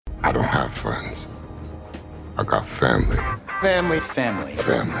I don't have friends. I got family. Family. Family.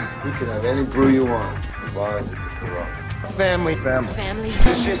 You can have any brew you want, as long as it's a Corona. Family.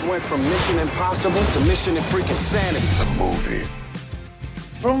 This just went from Mission Impossible to Mission and freaking Sanity. The movies.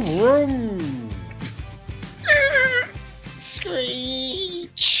 Vroom vroom.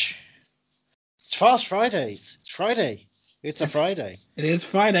 Screech. It's Fast Fridays. It's Friday. It's a Friday. It is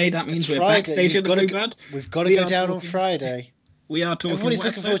Friday. That means It's we're Friday. backstage at the Bluebird. We've got to We go are down on talking- Friday. We are talking. Everybody's what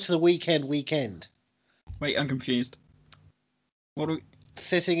looking forward episode? to the weekend. Wait, I'm confused. What do we...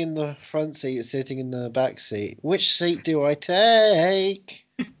 Sitting in the front seat, sitting in the back seat. Which seat do I take?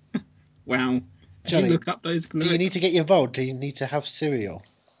 Wow. Did Johnny, you look up those Do you lyrics? need to get your bowl? Do you need to have cereal?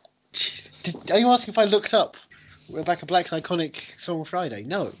 Jesus. Are you asking if I looked up Rebecca Black's iconic song Friday?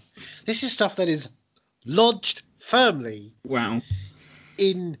 No. This is stuff that is lodged firmly Wow.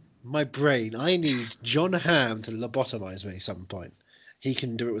 in my brain. I need John Hamm to lobotomize me at some point. He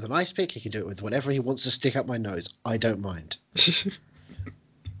can do it with an ice pick. He can do it with whatever he wants to stick up my nose. I don't mind.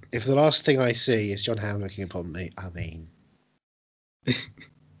 If the last thing I see is John Hamm looking upon me, I mean,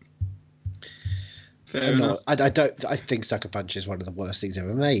 Fair I'm enough. not, I don't. I think Sucker Punch is one of the worst things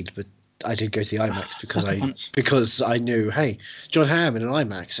ever made. But I did go to the IMAX Sucker Punch. because I knew, hey, John Hamm in an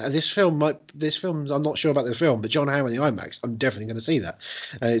IMAX. And this film, I'm not sure about this film, but John Hamm in the IMAX, I'm definitely going to see that.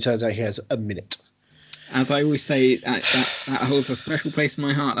 And it turns out he has a minute. As I always say, that holds a special place in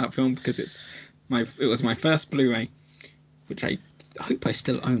my heart. That film because it was my first Blu-ray, which I hope I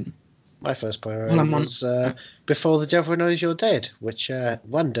still own. My first Blu-ray Well, I'm on- was Before the Devil Knows You're Dead, which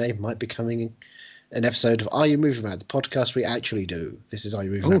one day might be coming an episode of Are You Movie Mad, the podcast we actually do. This is Are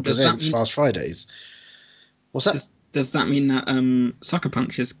You Movie Mad does that presents mean- Fast Fridays. What's that? Does that mean that Sucker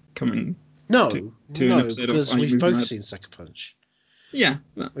Punch is coming? No, to an episode of because Are You we've Moving both Mad? seen Sucker Punch. Yeah.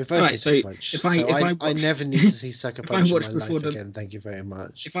 But, We've both alright, seen so Sucker Punch. if I watch- never need to see Sucker if I Punch in watch my before life the- again. Thank you very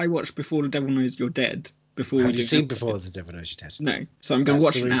much. if I watch Before the Devil Knows You're Dead before Have we you do seen an Before episode- the Devil Knows You're Dead? No, so I'm going to That's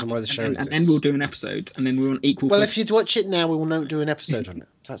watch the it reason now, why the show and then exists. we'll do an episode, and then we're on equal. Well, footing. if you'd watch it now, we will not do an episode on it.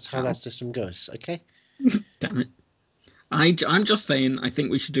 That's how that system goes, okay? Damn it. I'm just saying, I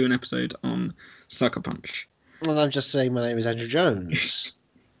think we should do an episode on Sucker Punch. Well, I'm just saying my name is Andrew Jones.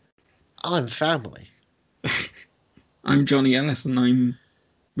 I'm family. I'm Johnny Ellis, and I'm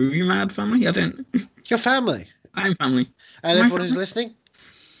Movie Mad Family. I don't. Your family. I'm family. And My everyone who's family. listening,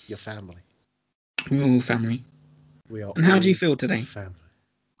 your family. We're all family. We are And how do you all feel today? family.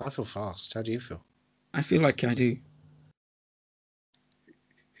 I feel fast. How do you feel? I feel like I do.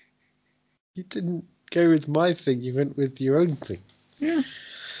 You didn't go with my thing. You went with your own thing. Yeah.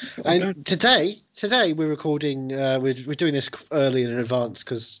 That's what I've And today we're recording. We're doing this early in advance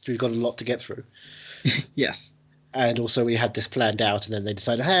because we've got a lot to get through. done. Yes. And also we had this planned out, and then they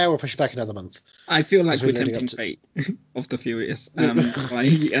decided, hey, we'll push it back another month. I feel like As we're we're leading tempting up fate of the Furious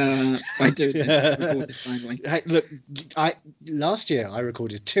by doing this. Recorded finally. Hey, look, last year I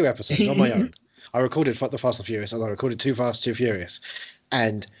recorded 2 episodes on my own. I recorded The Fast and Furious, and I recorded Too Fast, Too Furious.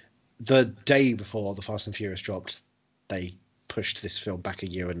 And the day before The Fast and Furious dropped, they pushed this film back a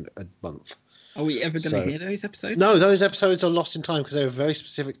year and a month. Are we ever going to So- hear those episodes? No, those episodes are lost in time because they were very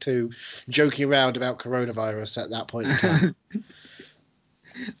specific to joking around about coronavirus at that point in time.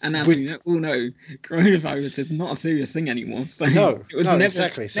 And as We- we all know, coronavirus is not a serious thing anymore. So No, it was no, never,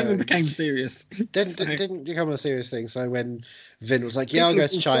 exactly, so- never became serious. Didn't become a serious thing. So when Vin was like, "Yeah, I'll People go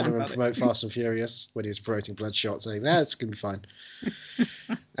to will China talk and about it. promote Fast and Furious," when he was promoting Bloodshot, saying that's gonna be fine.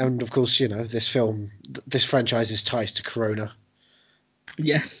 And of course, you know, this franchise is ties to Corona.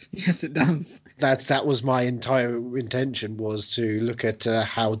 Yes, it does. That was my entire intention, was to look at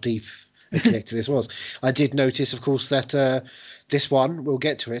how deep and connected this was. I did notice, of course, that this one, we'll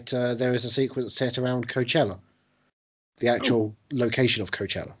get to it. There is a sequence set around Coachella, the actual location of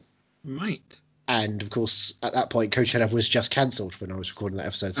Coachella. Right. And of course, at that point, Coachella was just cancelled when I was recording that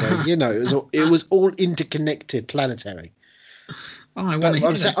episode. So you know, it was all interconnected, planetary. Oh, I But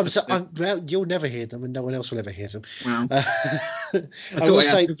want to hear that. well, you'll never hear them, and no one else will ever hear them. Wow. I thought will I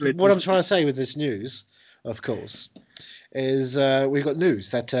had say privilege. what I'm trying to say with this news, of course, is we've got news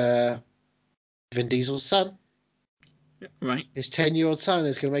that Vin Diesel's son, Right. his 10-year-old son,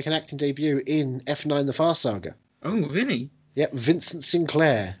 is going to make an acting debut in F9: The Fast Saga. Oh, Vinny. Yep, Vincent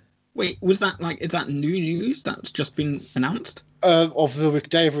Sinclair. Wait, is that new news that's just been announced? Of the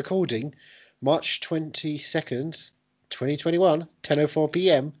day of recording, March 22nd, 2021, 10:04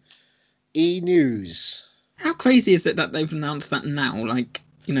 p.m. E! News. How crazy is it that they've announced that now? Like,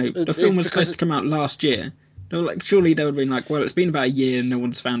 you know, the It's film was because supposed to come out last year. They were like, surely they would have been like, well, it's been about a year and no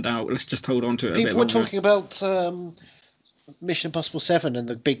one's found out. Let's just hold on to it a bit People were longer. talking about Mission Impossible 7 and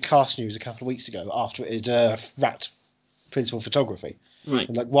the big cast news a couple of weeks ago after it had wrapped principal photography. Right.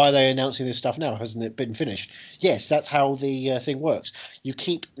 And like, why are they announcing this stuff now? Hasn't it been finished? Yes, that's how the thing works. You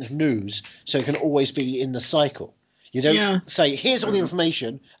keep news so it can always be in the cycle. You don't say, here's all the information,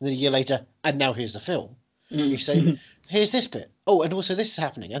 and then a year later, and now here's the film. You say, here's this bit. Oh, and also this is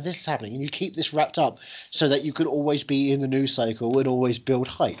happening, and this is happening. And you keep this wrapped up so that you can always be in the news cycle and always build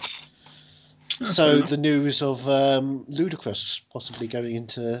hype. So the news of Ludacris possibly going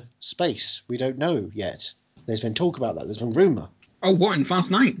into space, we don't know yet. There's been talk about that. There's been rumour. Oh, what, in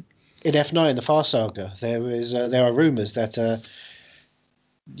Fast 9? In F9, the Fast Saga, there are rumours that,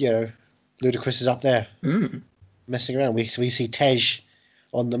 Ludacris is up there messing around. We see Tej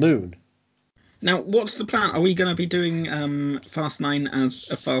on the moon. Now, what's the plan? Are we going to be doing Fast 9 as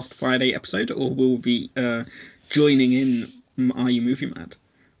a Fast Friday episode, or will we be joining in Are You Movie Mad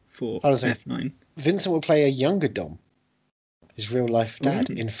for F9? Vincent will play a younger Dom, his real-life dad,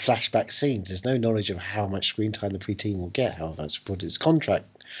 in flashback scenes. There's no knowledge of how much screen time the preteen will get, however. It's reported his contract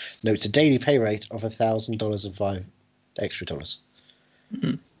notes a daily pay rate of $1,000 and $5 extra dollars.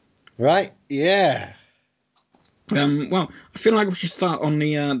 Right? Yeah. Well, I feel like we should start on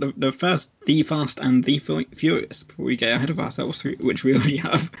the first, The Fast and The Furious, before we get ahead of ourselves, which we already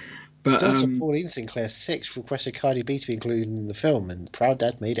have. But Daughter Pauline Sinclair 6 requested Cardi B to be included in the film, and the proud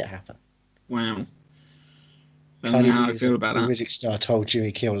dad made it happen. Wow. I don't Cardi know how B I feel about the that. music star told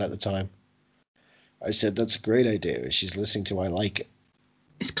Jimmy Kimmel at the time. I said, that's a great idea. If she's listening to I like it.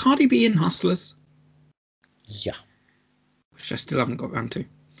 Is Cardi B in Hustlers? Yeah. Which I still haven't got round to.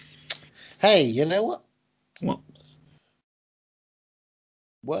 Hey, you know what? What?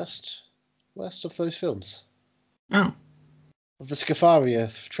 Worst of those films. Oh. Of the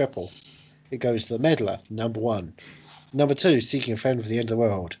Scafaria triple. It goes The Meddler, number 1. Number 2, Seeking a Friend for the End of the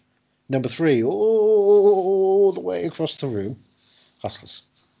World. Number 3, all the way across the room, Hustlers.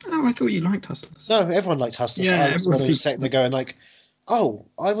 Oh, I thought you liked Hustlers. No, everyone liked Hustlers. Yeah, I was everyone one second there going like, oh,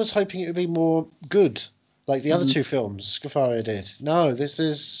 I was hoping it would be more good, like the other two films Scafaria did. No, this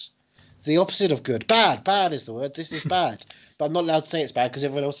is the opposite of good. Bad is the word. This is bad. But I'm not allowed to say it's bad because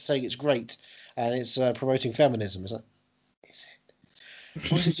everyone else is saying it's great and it's promoting feminism. Is it?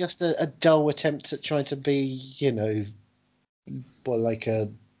 Or is it just a dull attempt at trying to be, like a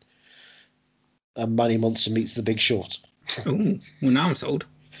Money Monster meets The Big Short? Oh, well, now I'm sold.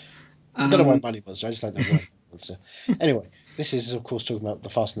 I don't know why Money Monster. I just like that word, Monster. Anyway, this is, of course, talking about The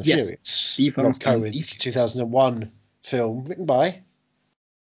Fast and the Furious. The Rob Fast and the Cohen's Furious. 2001 film written by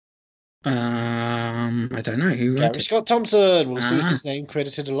I don't know who wrote Gary it. Scott Thompson. We'll see his name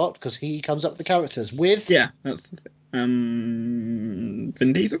credited a lot because he comes up with the characters with That's Vin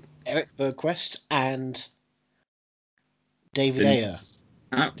Diesel. Eric Bergquist and David Ayer.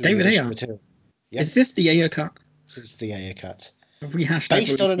 David Ayer. Material. Yep. Is this the Ayer cut? This is the Ayer cut. Have we hashtag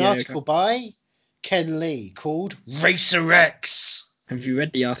Based on an the Ayer article cut? by Ken Lee called Racer X. Have you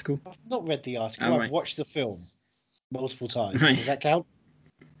read the article? I've not read the article. Oh, I've right. watched the film multiple times. Right. Does that count?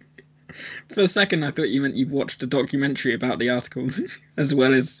 For a second, I thought you meant you've watched a documentary about the article, as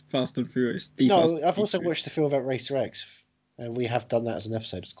well as Fast and Furious. No, I've also watched the film about Racer X, and we have done that as an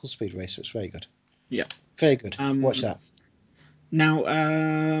episode. It's called Speed Racer. It's very good. Yeah. Very good. Watch that. Now,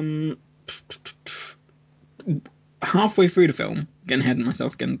 halfway through the film, getting ahead of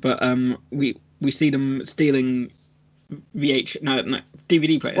myself again, but we see them stealing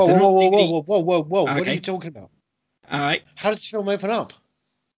DVD players. Whoa, They're whoa, not whoa, DVD. whoa, whoa, whoa, whoa! What are Okay. you talking about? All right. How does the film open up?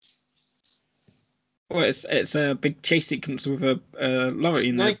 Well, it's a big chase sequence with a lorry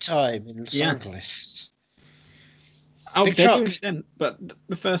in there. Nighttime in Los Yes. Angeles. Oh, Big they're truck. doing it then, but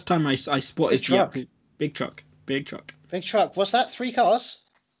the first time I spotted Big truck. Big truck. Big truck. What's that? 3 cars?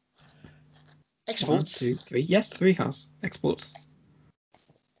 1, Exports. 2, 3. Yes, 3 cars. Exports.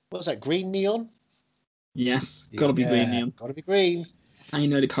 What's that? Green neon? Yes, gotta be green neon. Gotta be green. That's how you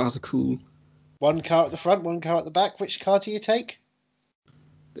know the cars are cool. 1 car at the front, 1 car at the back. Which car do you take?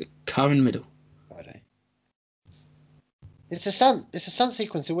 The car in the middle. Friday. It's a stunt. It's a stunt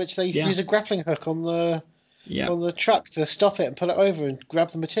sequence in which they Yes. use a grappling hook on the Yeah. on the truck to stop it and pull it over and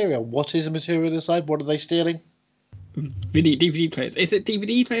grab the material. What is the material inside? What are they stealing? DVD players. Is it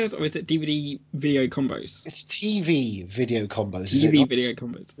DVD players or is it DVD video combos? It's TV video combos. Is it TV not? video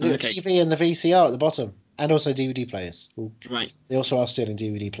combos. The Okay. TV and the VCR at the bottom, and also DVD players. Well, Right. they also are stealing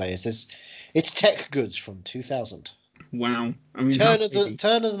DVD players. It's tech goods from 2000. Wow. I mean, how crazy.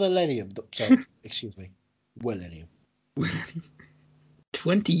 Turn of the millennium. Sorry, excuse me, millennium.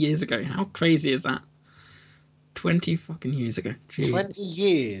 20 years ago. How crazy is that? 20 fucking years ago. Jesus. 20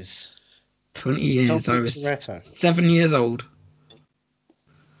 years. 20 years. Don't I think was it's retro. 7 years old.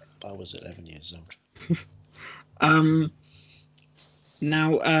 I was 11 years old.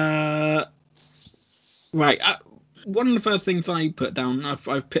 Now, right. one of the first things I put down, I've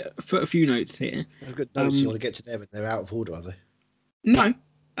put a few notes here. I've got notes you want to get to them, and they're out of order, are they? No.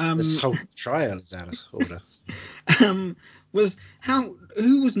 This whole trial is out of order. Was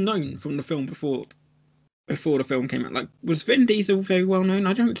who was known from the film before the film came out? Like, was Vin Diesel very well known?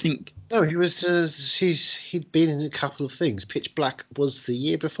 I don't think. No, he was. He'd been in a couple of things. Pitch Black was the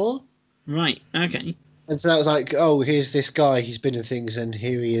year before. Right. Okay. And so that was like, oh, here's this guy. He's been in things, and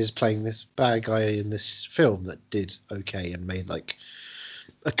here he is playing this bad guy in this film that did okay and made like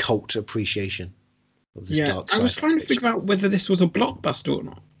a cult appreciation of this dark side. I was trying to figure out whether this was a blockbuster or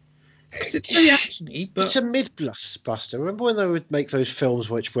not. It's very actiony, but it's a mid-buster. Remember when they would make those films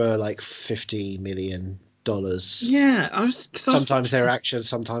which were like $50 million? Yeah, sometimes they're action,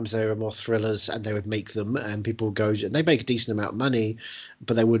 sometimes they were more thrillers, and they would make them, and people would go, and they make a decent amount of money,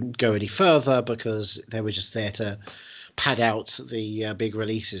 but they wouldn't go any further because they were just there to pad out the big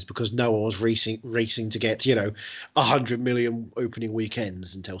releases, because no one was racing to get 100 million opening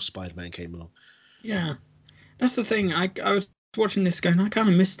weekends until Spider-Man came along. Yeah, that's the thing. I was watching this going, I kind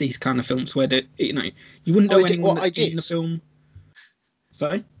of miss these kind of films where you wouldn't know anyone that's in the film.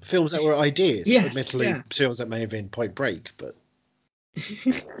 Sorry? Films that were ideas. Yes, admittedly, films that may have been Point Break, but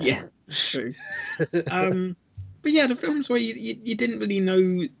yeah, true. But yeah, the films where you didn't really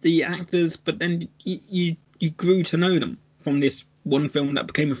know the actors, but then you grew to know them from this one film that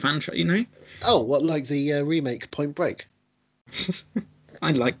became a franchise. Oh, what, like the remake Point Break?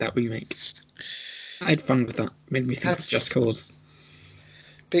 I like that remake. I had fun with that. Made me think of Just Cause.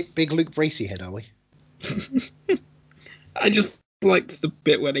 Big Luke Bracey head, are we? I just liked the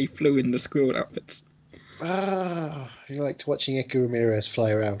bit where they flew in the squirrel outfits. You liked watching Edgar Ramirez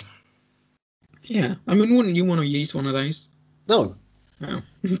fly around. Yeah, I mean, wouldn't you want to use one of those? No. No.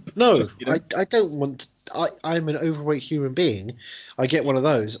 No, I don't want... I'm an overweight human being. I get one of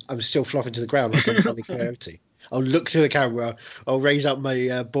those, I'm still flopping to the ground like I'm the coyote. I'll look to the camera, I'll raise up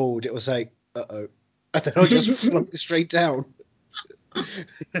my board, it will say, uh-oh. And then I'll just flop straight down.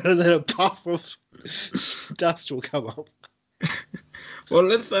 And then a puff of dust will come up. Well,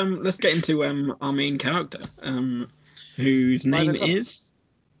 let's get into our main character, whose name is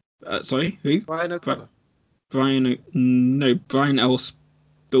sorry, who? Brian O'Connor. Brian L.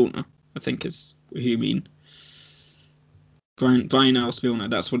 Spilner, I think is who you mean. Brian L. Spilner.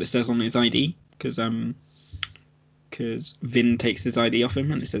 That's what it says on his ID, because Vin takes his ID off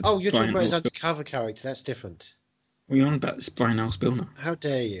him and it says. Oh, you're Brian talking about his L. undercover character. That's different. What are you on about? It's Brian L. Spilner. How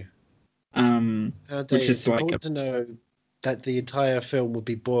dare you? How dare you? It's important to know that the entire film would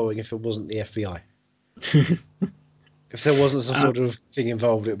be boring if it wasn't the FBI. If there wasn't some sort of thing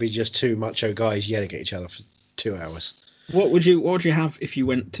involved, it would be just two macho guys yelling at each other for 2 hours. What would you have if you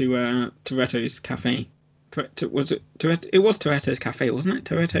went to Toretto's cafe? It was Toretto's cafe, wasn't it?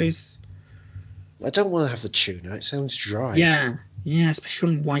 Toretto's. I don't want to have the tuna. It sounds dry. Yeah,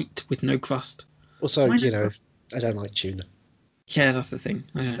 especially on white with no crust. Also, I don't like tuna. Yeah, that's the thing.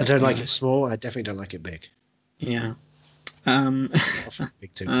 I don't like it small. I definitely don't like it big. Yeah.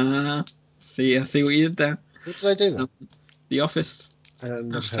 Big tuna. See what you did there. What did I do then? The Office.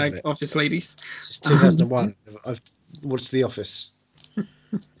 Hashtag Office Ladies. It's 2001. What's The Office?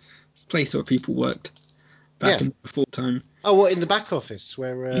 It's a place where people worked back in before time. Oh, what, in the back office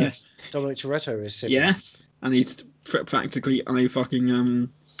where yes. Dominic Toretto is sitting? Yes, and he's practically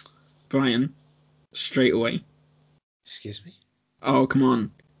Brian straight away. Excuse me? Oh, come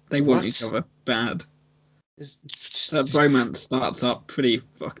on. They want each other bad. That romance starts up pretty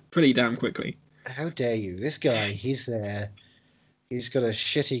damn quickly. How dare you? This guy, he's there. He's got a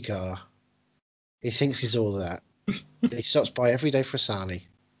shitty car. He thinks he's all that. He stops by every day for a sani.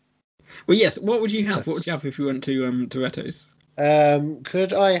 Well, yes. What would you have? What would you have if you went to Toretto's?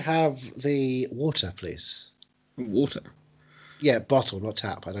 Could I have the water, please? Water? Yeah, bottle, not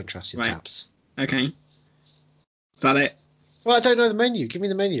tap. I don't trust your taps. Okay. Is that it? Well, I don't know the menu. Give me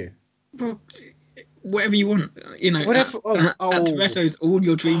the menu. Well, whatever you want. Whatever. At Toretto's, all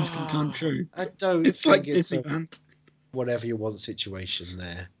your dreams can come true. I don't. It's like Disneyland. Whatever you want situation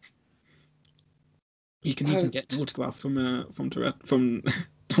there. You can even get an autograph from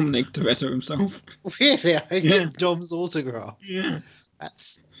Dominic Toretto himself. Really? I get Dom's autograph. Yeah.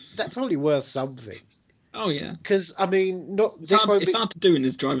 That's probably worth something. Oh yeah. Because it's hard to do in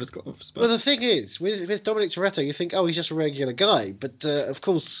his driver's gloves. But... Well, the thing is, with Dominic Toretto, you think, oh, he's just a regular guy, but of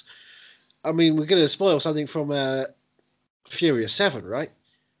course, I mean, we're going to spoil something from Furious 7, right?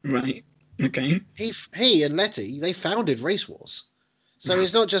 Right. Okay. He and Letty, they founded Race Wars. So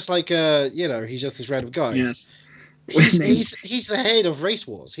it's not just like, he's just this random guy. Yes. He's the head of Race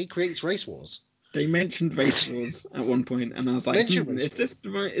Wars. He creates Race Wars. They mentioned Race Wars at one point, and I was like, is this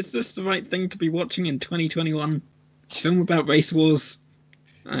the right thing to be watching in 2021? film about race wars.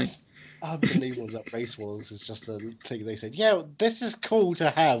 Unbelievable that Race Wars is just a thing they said, yeah, this is cool to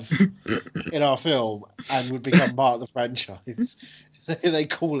have in our film and would become part of the franchise. They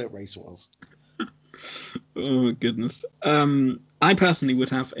call it Race Wars. Oh goodness. I personally would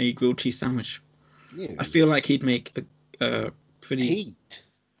have a grilled cheese sandwich. You. I feel like he'd make a pretty. Heat.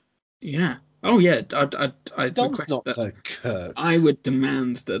 Yeah. Oh yeah. I'd Dom's request not that. the cook. I would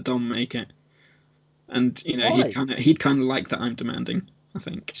demand that Dom make it, and you know Why? he'd kind of like that I'm demanding. I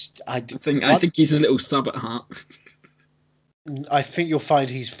think. I think he's a little sub at heart. I think you'll find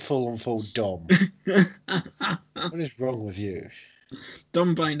he's full on full Dom. What is wrong with you?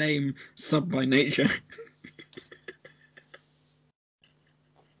 Dom by name, sub by nature.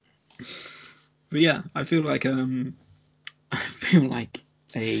 But yeah, I feel like a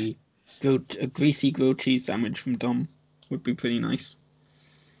greasy grilled cheese sandwich from Dom would be pretty nice.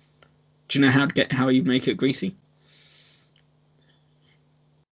 Do you know how you make it greasy?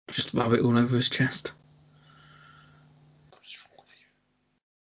 Just rub it all over his chest. What is wrong with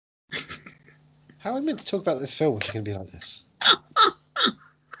you? How am I meant to talk about this film if you're going to be like this?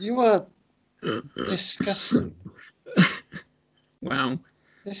 You are disgusting. Wow.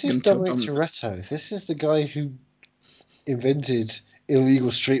 This is Dominic Toretto. This is the guy who invented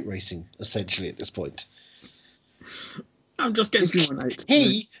illegal street racing, essentially, at this point. I'm just getting through my notes.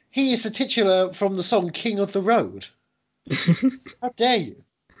 He is the titular from the song King of the Road. How dare you?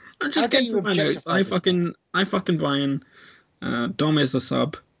 I'm just getting through my notes. I fucking Brian. Dom is the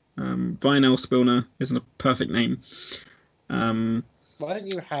sub. Brian L. Spilner isn't a perfect name. Why don't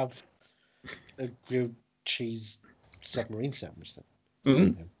you have a grilled cheese submarine sandwich then?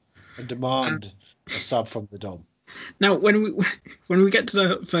 Mm-hmm. And demand a sub from the Dom. Now, when we get to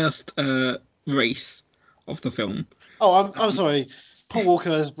the first race of the film. Oh, I'm sorry. Paul Walker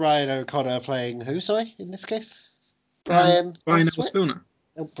as Brian O'Connor playing who? Sorry, in this case, Brian L. Spilner.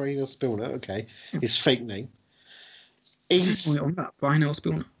 Oh, Brian L. Spilner. Okay, his fake name. He's Brian L.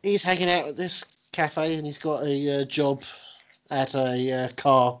 Spilner. He's hanging out at this cafe and he's got a job at a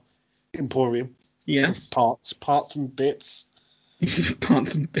car emporium. Yes. Parts and bits.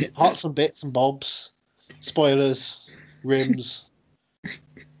 Parts and bits. Parts and bits and bobs. Spoilers. Rims.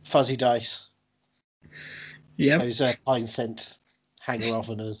 Fuzzy dice. Yeah. Those pine scent hanger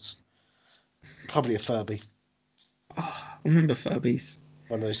oveners. Probably a Furby. Oh, I remember Furbies.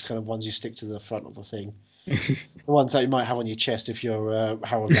 One of those kind of ones you stick to the front of the thing. The ones that you might have on your chest if you're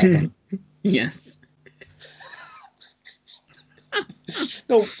Harold Lapper. Yes.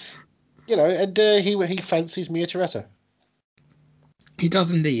 No, you know, and he fancies Mia Toretto. He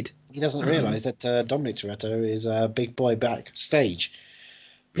does indeed. He doesn't realise that Dominic Toretto is a big boy backstage.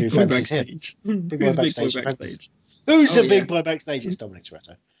 Who Big boy fancies him. backstage. Big boy Who's backstage. Who's Oh, the big boy backstage? It's Dominic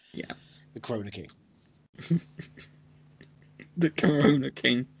Toretto. Yeah. The Corona King. The Corona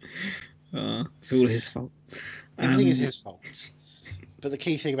King. It's all his fault. Everything is his fault. But the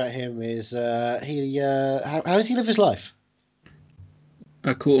key thing about him is how does he live his life?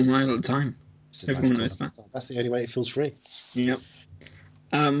 A quarter mile at a time. It's his Everyone life. knows that. That's the only way it feels free. Yep.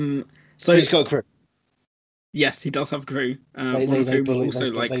 So he's got a crew. Yes, he does have crew. They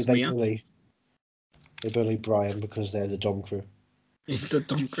bully Brian because they're the Dom crew. The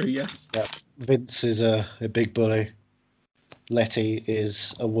Dom crew, yes. Yeah. Vince is a big bully. Letty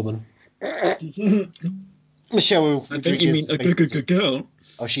is a woman. Michelle. I think you mean a good girl.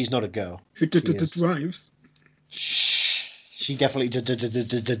 Oh, she's not a girl. Who drives. She definitely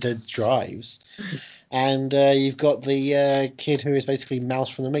drives. And you've got the kid who is basically Mouse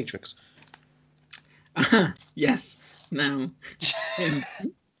from the Matrix. Yes. Now, him.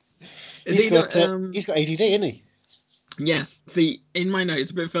 He's got ADD, isn't he? Yes. See, in my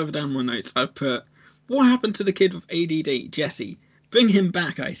notes, a bit further down my notes, I've put, what happened to the kid with ADD, Jesse? Bring him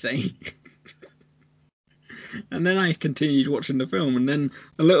back, I say. And then I continued watching the film, and then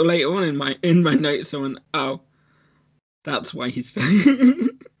a little later on in my notes, I went, oh, that's why he's...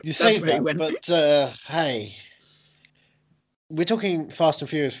 You say that, but hey, we're talking Fast and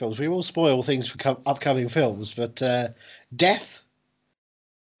Furious films. We will spoil things for upcoming films, but death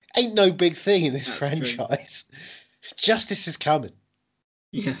ain't no big thing in this franchise. True. Justice is coming.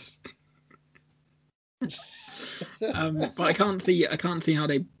 Yes. But I can't see how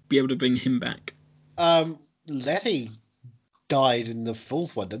they'd be able to bring him back. Letty died in the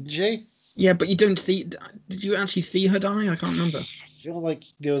fourth one, didn't she? Yeah, but you don't see. Did you actually see her die? I can't remember. I feel like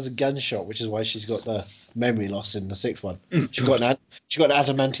there was a gunshot, which is why she's got the memory loss in the sixth one. She got an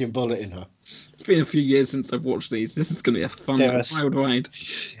adamantium bullet in her. It's been a few years since I've watched these. This is going to be a fun wild ride.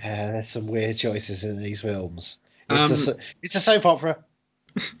 Yeah, there's some weird choices in these films. It's a soap opera.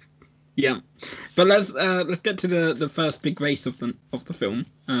 Yeah, but let's get to the first big race of the film,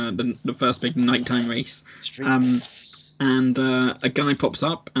 the first big nighttime race. And a guy pops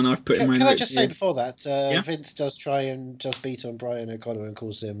up, and I've put in my Can I notes just here. say before that, Yeah? Vince does try and just beat on Brian O'Connor and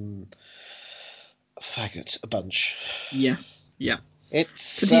calls him a faggot a bunch. Yes, yeah.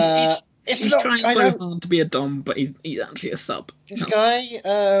 It's 'Cause it's he's not. trying I so don't. hard to be a dom, but he's actually a sub. This guy,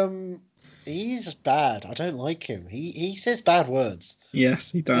 he's bad. I don't like him. He says bad words.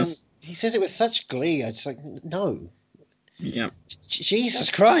 Yes, he does. And he says it with such glee. I just like no. Yeah. Jesus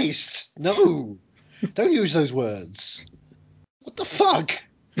Christ, no! Don't use those words. What the fuck?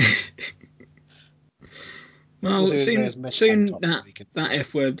 Well, Also, soon there's mesh soon tank top that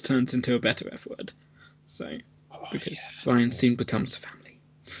F word turns into a better F word. So because Brian soon becomes family.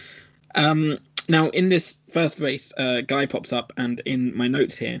 Now in this first race, guy pops up, and in my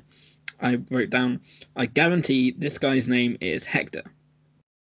notes here, I wrote down, I guarantee this guy's name is Hector.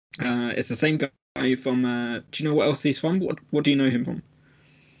 It's the same guy from. Do you know what else he's from? What do you know him from?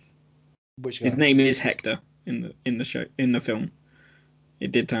 Which guy? His name is Hector in the film.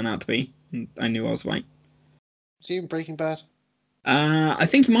 It did turn out to be. And I knew I was right. Was he in Breaking Bad? I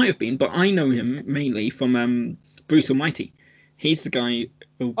think he might have been, but I know him mainly from Bruce Almighty. He's the guy.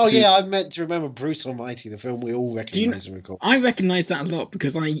 Yeah, I meant to remember Bruce Almighty, the film we all recognise and recall. I recognise that a lot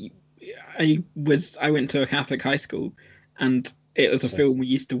because I went to a Catholic high school, and it was a film we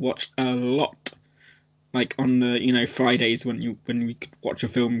used to watch a lot, like on the Fridays when we could watch a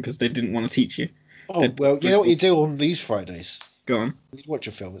film because they didn't want to teach you. Oh well, you know what you do on these Fridays? Go on. You watch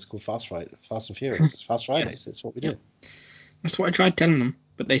a film. It's called Fast and Furious. It's Fast Fridays. Yes. That's what we do. That's what I tried telling them,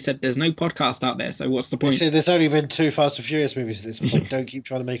 but they said there's no podcast out there, so what's the point? They said there's only been 2 Fast and Furious movies at this point. Don't keep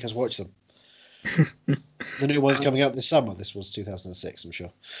trying to make us watch them. The new one's coming out this summer. This was 2006, I'm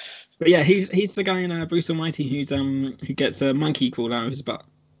sure. But yeah, he's the guy in Bruce Almighty who gets a monkey crawled out of his butt.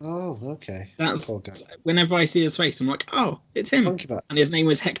 Oh, okay. That's Poor guy. whenever I see his face, I'm like, oh, it's him. Monkey butt. And his name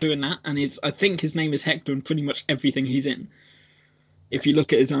was Hector in that, and I think his name is Hector in pretty much everything he's in. If you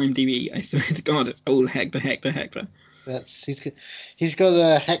look at his IMDb, I swear to God, it's all Hector. He's got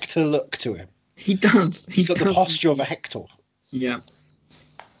a Hector look to him. He does. He's got the posture of a Hector. Yeah.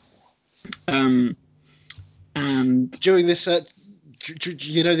 And during this,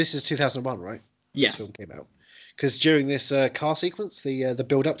 this is 2001, right? Yes. This film came out because during this car sequence, the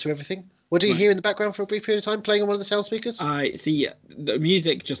build up to everything. What do you hear in the background for a brief period of time, playing on one of the sound speakers? I see. The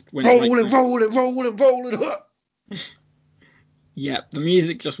music just went rolling. Yeah, the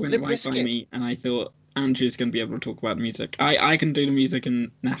music just went Limp right by Bizkit. me, and I thought Andrew's going to be able to talk about the music. I can do the music in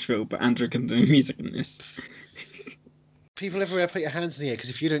Nashville, but Andrew can do the music in this. People everywhere, put your hands in the air, because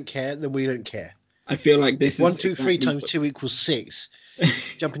if you don't care, then we don't care. I feel like this is 1, 2, 3 times 2 equals 6.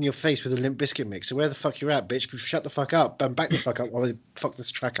 Jump in your face with a Limp Bizkit mix. So where the fuck you're at, bitch? Shut the fuck up and back the fuck up while I fuck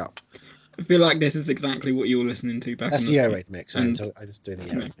this track up. I feel like this is exactly what you were listening to back That's in the air day. raid mix. And- I'm just doing the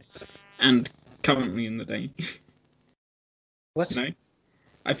air raid mix. And currently in the day. What? No?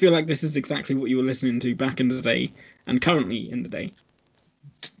 I feel like this is exactly what you were listening to back in the day and currently in the day.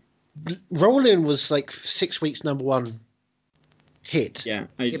 Rollin' was like 6 weeks #1 hit. Yeah.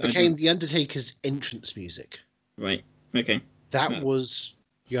 It became The Undertaker's entrance music. Right. Okay. That was,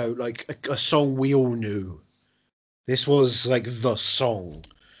 like a song we all knew. This was like the song.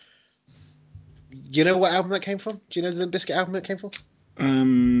 You know what album that came from? Do you know the Limp Bizkit album it came from?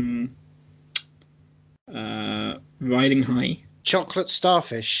 Riding High. Chocolate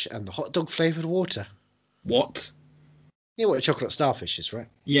Starfish and the hot dog flavoured water. What? You know what a chocolate starfish is, right?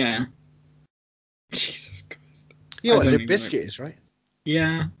 Yeah. Jesus Christ. You know I what a don't Limp even Bizkit is, right?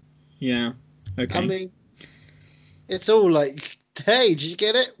 Yeah. Yeah. Okay. I mean, it's all like, hey, did you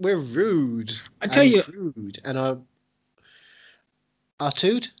get it? We're rude. I tell and you- Crude. And our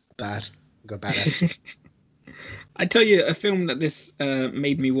tood? Bad. We've got bad attitude. I tell you, a film that this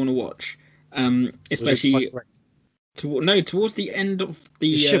made me want to watch, especially towards the end of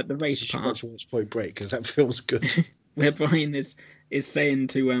the race part, Watch Point Break, because that film's good. where Brian is saying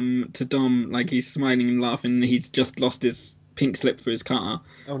to Dom, like, he's smiling and laughing, and he's just lost his pink slip for his car,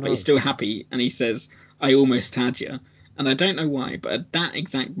 Oh no. but he's still happy, and he says, "I almost had you," and I don't know why, but at that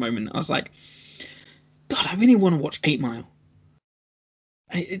exact moment, I was like, God, I really want to watch 8 Mile.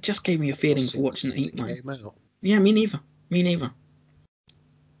 It just gave me a feeling for watching 8 Mile. Came out. Yeah, me neither.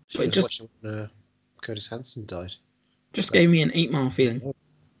 But it Just when Curtis Hanson died. just gave me an 8 Mile feeling.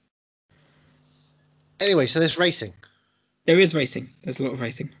 Anyway, so there's racing. There is racing. There's a lot of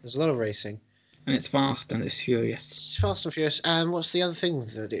racing. There's a lot of racing. And it's fast and it's furious. It's Fast and Furious. And what's the other thing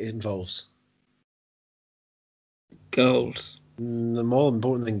that it involves? Girls. The more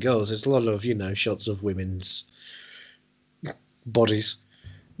important than girls, there's a lot of, shots of women's bodies.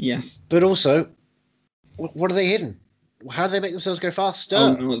 Yes. But also, what are they hidden? How do they make themselves go faster?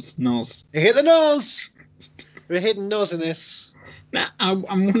 Oh, Nos. They hit the nose! We're hitting nose in this. Now, I'm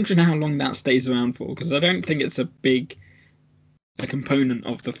wondering how long that stays around for, because I don't think it's a component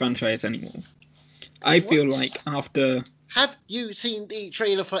of the franchise anymore. I feel like after... Have you seen the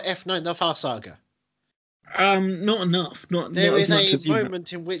trailer for F9 The Fast Saga? Not enough. There not is as much as a you have.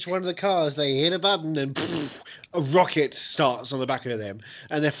 moment in which one of the cars, they hit a button and a rocket starts on the back of them,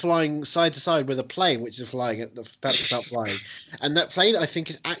 and they're flying side to side with a plane which is flying at the about to start flying. And that plane, I think,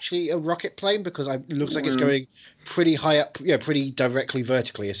 is actually a rocket plane because it looks like it's going pretty high up, pretty directly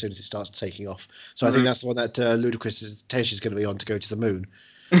vertically as soon as it starts taking off. So I think that's the one that Ludacris Tej is going to be on to go to the moon.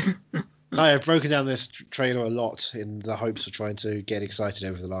 I have broken down this trailer a lot in the hopes of trying to get excited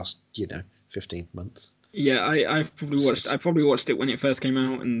over the last, 15 months. Yeah, I've probably watched it when it first came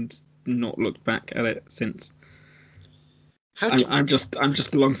out and not looked back at it since. I'm just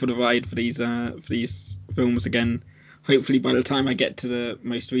along for the ride for these films again. Hopefully, by the time I get to the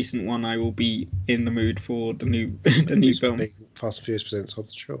most recent one, I will be in the mood for the new film. Fast and Furious presents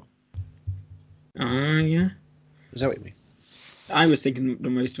Hobbs and Shaw. Yeah. Is that what you mean? I was thinking the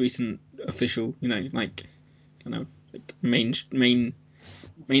most recent official, main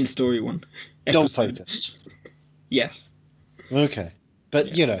story one. Dog focused. Yes. Okay,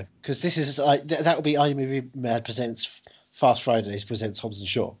 but because this is that will be iMovie Mad presents Fast Fridays presents Hobbs and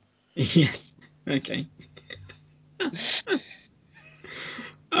Shaw. Yes. Okay.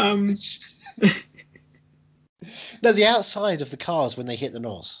 No, the outside of the cars when they hit the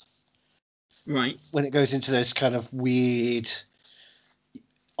nose. Right. When it goes into those kind of weird,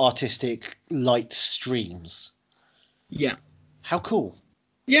 artistic light streams. Yeah. How cool.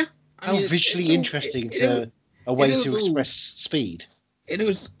 Yeah. How visually interesting a way to express speed. It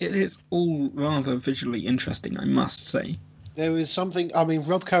is all rather visually interesting, I must say. There is something,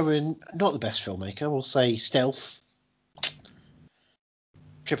 Rob Cohen, not the best filmmaker, we'll say Stealth,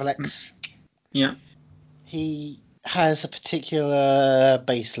 Triple X. Yeah. He has a particular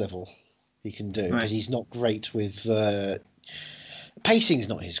base level he can do, right. But he's not great with... pacing's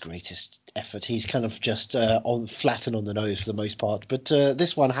not his greatest effort. He's kind of just flat and on the nose for the most part. But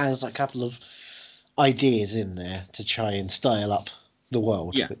this one has a couple of ideas in there to try and style up the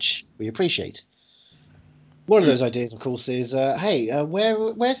world, which we appreciate. One of those ideas, of course, is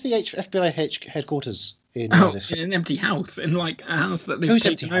where's the FBI headquarters in this film? In an empty house, in like a house that they've Who's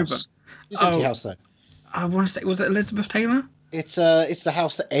taken over. Who's empty house though? I want to say, was it Elizabeth Taylor? It's the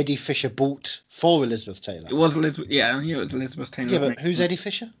house that Eddie Fisher bought for Elizabeth Taylor. It was Elizabeth. Yeah, I knew it was Elizabeth Taylor. Yeah, but who's Eddie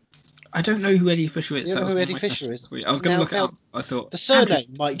Fisher? I don't know who Eddie Fisher is. You know who Eddie Fisher is? I was going to look it up. I thought the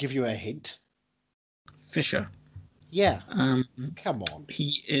surname might give you a hint. Fisher. Yeah. Come on.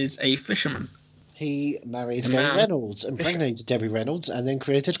 He is a fisherman. He married Debbie Reynolds, impregnated Debbie Reynolds, and then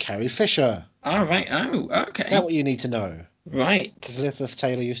created Carrie Fisher. Oh, right. Oh, okay. Is that what you need to know? Right. Because Elizabeth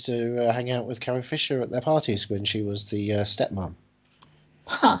Taylor used to hang out with Carrie Fisher at their parties when she was the stepmom.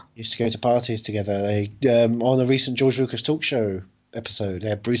 Huh. Used to go to parties together. They on a recent George Lucas talk show episode, they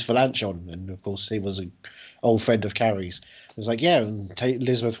had Bruce Valanche on, and of course he was an old friend of Carrie's. It was like, and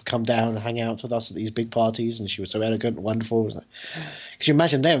Elizabeth would come down and hang out with us at these big parties, and she was so elegant and wonderful. Could you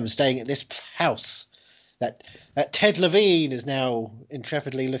imagine them staying at this house that Ted Levine is now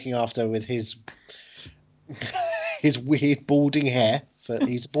intrepidly looking after with his his weird balding hair?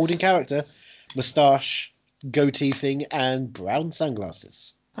 He's a balding character, moustache, goatee thing, and brown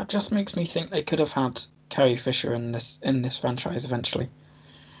sunglasses. That just makes me think they could have had Carrie Fisher in this franchise eventually.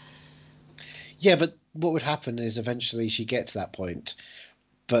 Yeah, but what would happen is eventually she'd get to that point,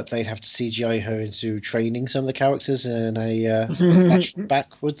 but they'd have to CGI her into training some of the characters in a flash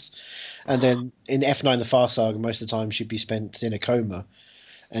backwards. And then in F9 The Fast Saga, most of the time she'd be spent in a coma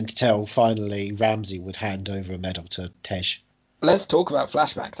until finally Ramsey would hand over a medal to Tej. Let's talk about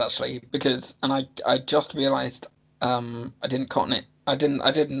flashbacks, actually, because, and I just realised I didn't cotton it. I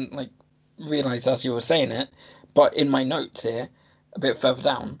didn't like realise as you were saying it, but in my notes here, a bit further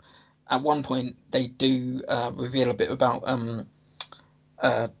down, at one point they do reveal a bit about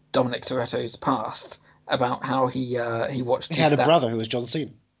Dominic Toretto's past, about how he watched. He had a brother who was John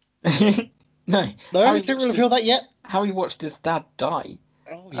Cena. No, I didn't reveal that yet. How he watched his dad die.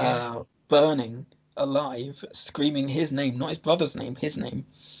 Oh yeah. Burning alive, screaming his name, not his brother's name, his name.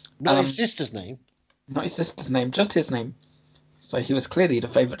 Not his sister's name. Not his sister's name, just his name. So he was clearly the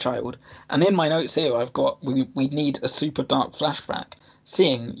favourite child. And in my notes here, I've got we need a super dark flashback,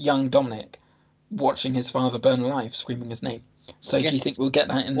 seeing young Dominic watching his father burn alive, screaming his name. So do you think we'll get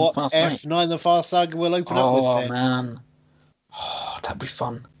that in this Fast Night? F9 The Fast Saga will open up with then? Oh man, that'd be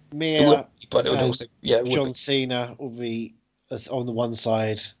fun. Mia, but it would also, John Cena will be as on the one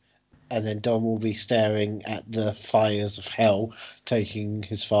side, and then Dom will be staring at the fires of hell, taking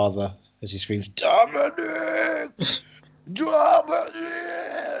his father as he screams, "Dominic! Dominic!"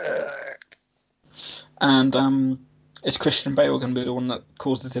 And is Christian Bale going to be the one that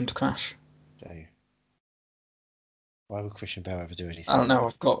causes him to crash? No. Why would Christian Bale ever do anything? I don't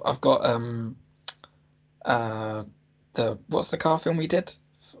know. I've got what's the car film we did?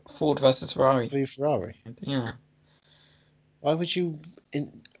 Ford versus Ferrari. Blue Ferrari. Yeah. Why would you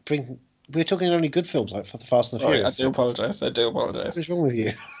bring? We're talking only good films like for the Fast and the Sorry, Furious. I do apologise. What is wrong with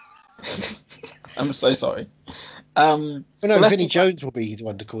you? I'm so sorry. Well, no, Well, Vinnie Jones will be the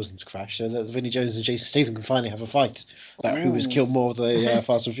one to cause them to crash, so that Vinnie Jones and Jason Statham can finally have a fight about who has killed more of the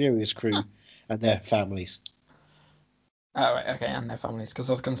Fast and Furious crew and their families. Oh, right, okay, and their families. Because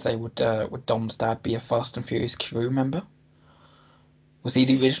I was going to say, would Dom's dad be a Fast and Furious crew member? Was he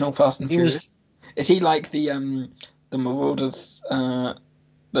the original Fast and Furious? Is he like the Marauders? The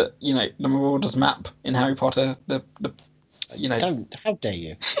Marauders map in Harry Potter. Don't! How dare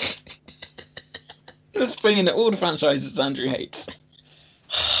you? Let's bring in all the franchises Andrew hates.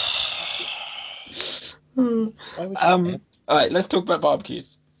 Why would you All right, let's talk about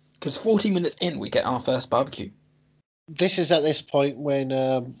barbecues. Because 40 minutes in, we get our first barbecue. This is at this point when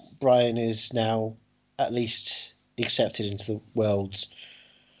Brian is now at least accepted into the world.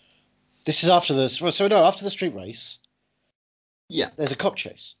 This is after after the street race. Yeah, There's a cop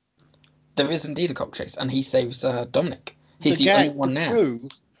chase. there is indeed a cop chase, and he saves Dominic. He's the only one there. Crew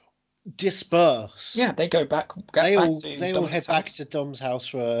disperse. Yeah, they go back. They all Dominic's head back house. to Dom's house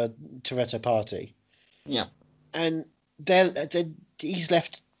for a Toretto party. Yeah. And Brian's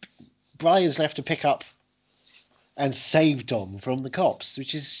left to pick up and save Dom from the cops,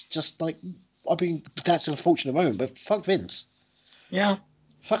 which is just like, I mean, that's an unfortunate moment, but fuck Vince. Yeah.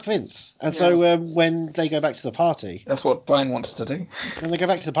 Fuck Vince. And so when they go back to the party... That's what Brian wants to do. When they go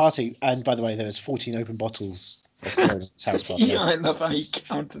back to the party, and by the way, there's 14 open bottles of Corona's house party. Yeah, I love how he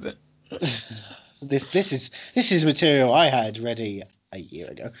counted it. This is material I had ready a year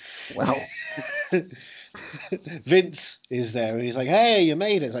ago. Wow. Vince is there, and he's like, "Hey, you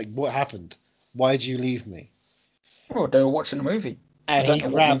made it." It's like, what happened? Why did you leave me? Oh, they were watching a movie. And I he don't know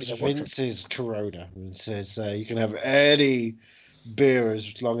what grabs movie they're watching. Vince's Corona and says, "You can have any beer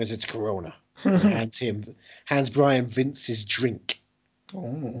as long as it's Corona." And hands Brian Vince's drink.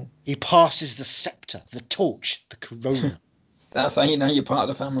 Oh. He passes the scepter, the torch, the Corona. That's how you know you're part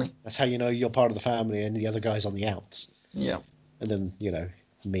of the family. That's how you know you're part of the family, and the other guy's on the outs. Yeah. And then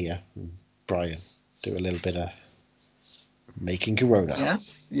Mia and Brian do a little bit of making Corona.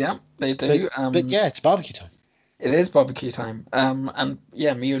 Yes. Yeah, they do. But yeah, it's barbecue time. It is barbecue time. And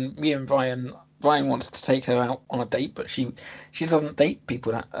yeah, me and Brian wants to take her out on a date, but she doesn't date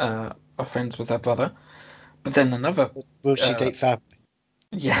people that are friends with her brother. But then another. Will she date family?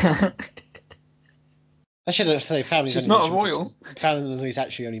 Yeah. I should say family. She's not a royal. Family's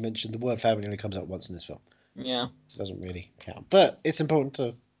actually only mentioned. The word family only comes up once in this film. Yeah. It doesn't really count, but it's important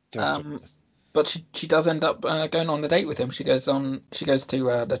to. But she does end up going on the date with him. She goes to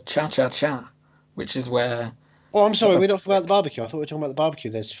the Cha Cha Cha, which is where. Oh, I'm sorry. We're talking about the barbecue. I thought we were talking about the barbecue.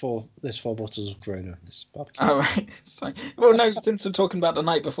 There's four bottles of Corona in this barbecue. Oh right. Sorry. Well, no. Since we're talking about the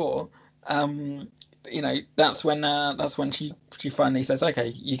night before, that's when she finally says, "Okay,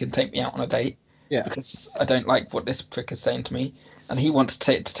 you can take me out on a date." Yeah. Because I don't like what this prick is saying to me, and he wants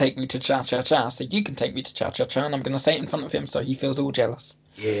to take me to Cha Cha Cha, so you can take me to Cha Cha Cha, and I'm going to say it in front of him, so he feels all jealous.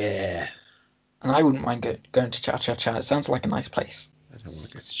 Yeah. And I wouldn't mind going to Cha Cha Cha. It sounds like a nice place. I don't want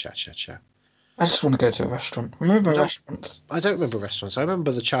to go to Cha Cha Cha. I just want to go to a restaurant. Remember restaurants? I don't remember restaurants. I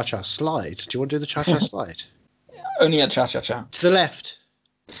remember the Cha Cha slide. Do you want to do the Cha Cha slide? Only at Cha Cha Cha. To the left.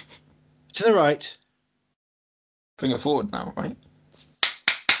 To the right. Bring it forward now, right?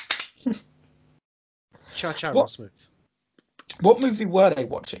 Cha Cha What? real smooth. What movie were they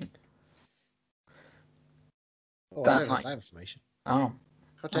watching? Oh, That I don't night. have that information. Oh,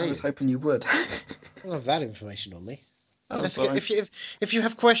 How dare I you? was hoping you would. I don't have that information on me. Oh, sorry. If you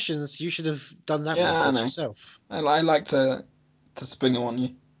have questions, you should have done that Yeah, I research know. yourself. I like to spring them on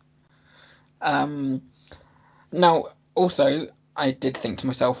you. Now, also, I did think to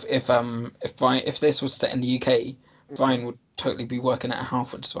myself, if this was set in the UK, Brian would totally be working at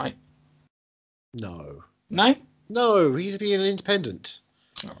Halfords, right? No. No? No, he'd be an independent.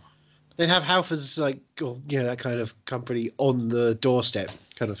 Oh. They'd have Halfords, that kind of company on the doorstep,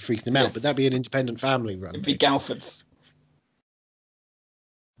 kind of freaking them Yeah. out. But that'd be an independent family run. It'd be Galfords.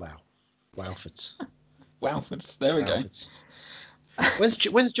 Wow. Wowfords. Wowfords. There we Wowfords.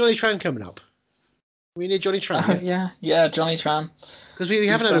 When's Johnny Tran coming up? We need Johnny go. Tran. Yeah, Johnny Tran. Because we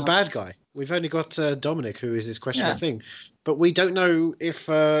haven't had a He's, bad guy. We've only got Dominic, who is this questionable Yeah. thing, but we don't know if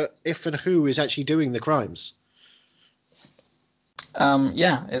and who is actually doing the crimes.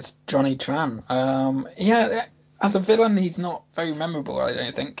 Yeah, it's Johnny Tran. Yeah, as a villain, he's not very memorable, I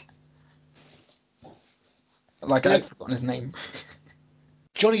don't think. Like, Yeah. I'd forgotten his name.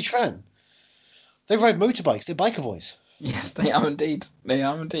 Johnny Tran. They ride motorbikes. They're biker boys. Yes, they are indeed. They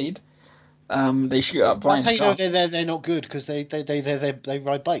are indeed. They shoot up That's Brian's how you know car. they're not good, because they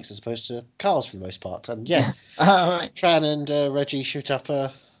ride bikes as opposed to cars for the most part. And yeah, Right. Tran and Reggie shoot up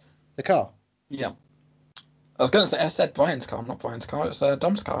the car. Yeah. I was going to say, I said Brian's car, not Brian's car. It's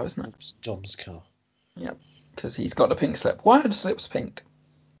Dom's car, isn't it? It's Dom's car. Because he's got the pink slip. Why are the slips pink?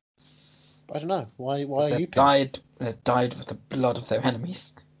 I don't know. Why are They you pink? died with the blood of their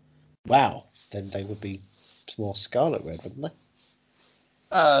enemies. Wow. Then they would be more scarlet red, wouldn't they?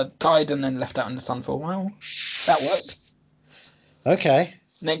 Died and then left out in the sun for a while. That works. Okay.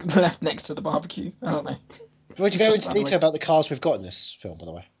 Left next to the barbecue. I don't know. Would you go Just into ran away. detail about the cars we've got in this film, by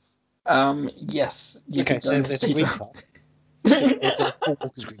the way? Yes. You Okay, could go so into there's a green detail. car. It's a Paul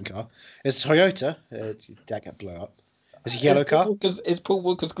Walker's green car. There's a Toyota. That got blown up. There's a yellow car. Is Paul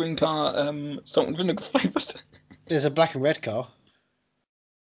Walker's green car salt and vinegar flavoured? There's a black and red car.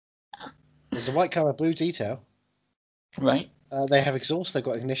 There's a white car with blue detail. Right. They have exhaust. They've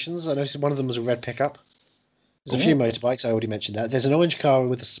got ignitions. I noticed one of them was a red pickup. There's a few motorbikes. I already mentioned that. There's an orange car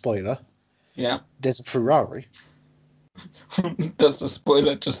with a spoiler. Yeah. There's a Ferrari. Does the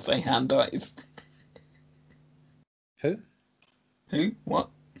spoiler just say hand eyes? Who? Who? What?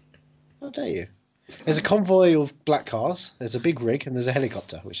 How dare you? There's a convoy of black cars. There's a big rig, and there's a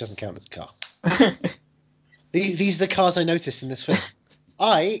helicopter, which doesn't count as a car. These are the cars I noticed in this film.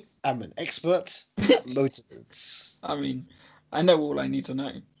 I am an expert at motors. I mean, I know all I need to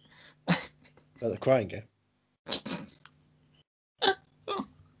know. About the crying game.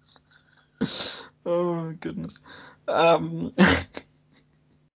 Oh goodness. I'm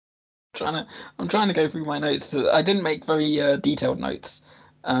trying to go through my notes. I didn't make very detailed notes.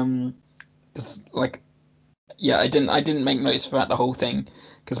 'Cause, like, yeah, I didn't make notes throughout the whole thing.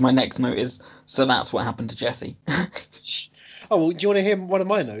 Because my next note is, so that's what happened to Jesse. Oh, well, do you want to hear one of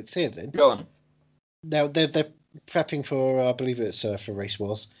my notes here then? Go on. Now, they're prepping for, I believe it's for Race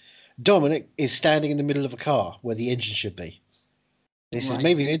Wars. Dominic is standing in the middle of a car where the engine should be. This is Right.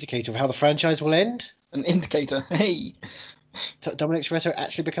 maybe an indicator of how the franchise will end. An indicator. Hey. Dominic Toretto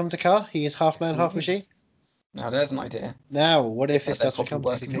actually becomes a car. He is half man, half machine. Now there's an idea. Now, what if this That they're does become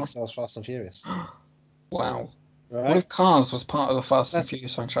probably Disney working on. Pixar's Fast and Furious? Wow. What Right? if Cars was part of the Fast and That's-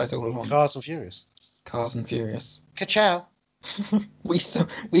 Furious franchise all along? Cars and Furious. Cars and Furious. Ka-chow. We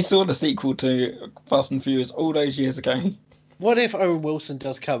saw the sequel to Fast and Furious all those years ago. What if Owen Wilson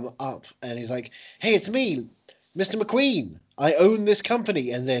does come up and he's like, "Hey, it's me, Mr. McQueen. I own this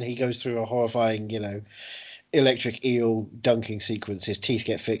company," and then he goes through a horrifying, electric eel dunking sequence. His teeth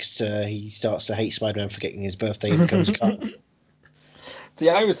get fixed. He starts to hate Spider-Man for getting his birthday and becomes a car. See,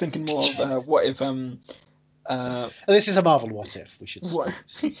 I was thinking more of what if And this is a Marvel what if, we should say. what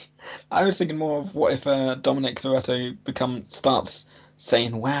I was thinking more of what if Dominic Toretto starts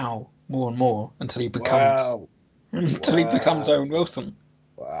saying "wow" more and more until he becomes Wow. Owen Wilson.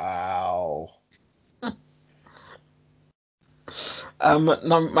 Wow.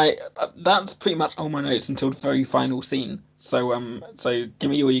 No, that's pretty much all my notes until the very final scene. So give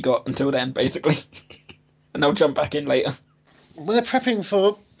me all you got until then, basically, and I'll jump back in later. Well, they're prepping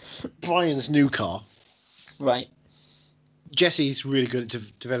for Brian's new car. Right. Jesse's really good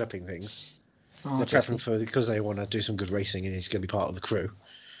at developing things. Oh, They're Jesse. prepping for because they want to do some good racing, and he's going to be part of the crew.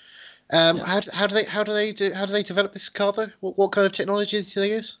 Yeah. How do they develop this car though? What kind of technology do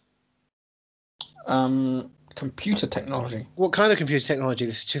they use? Computer technology. What kind of computer technology?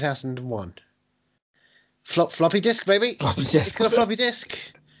 This is 2001. Floppy disk, baby. Floppy It's disk. got a floppy disk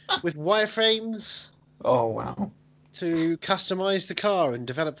with wireframes Oh wow. to customize the car and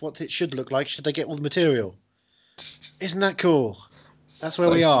develop what it should look like. Should they get all the material? Isn't that cool? That's where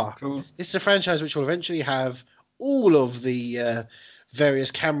we are. Cool. This is a franchise which will eventually have all of the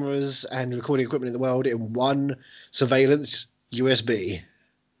various cameras and recording equipment in the world in one surveillance USB.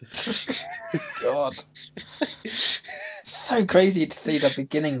 God. So crazy to see the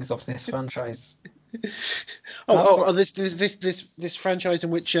beginnings of this franchise. This franchise in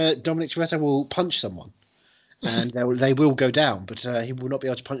which Dominic Toretto will punch someone, and they will go down, but he will not be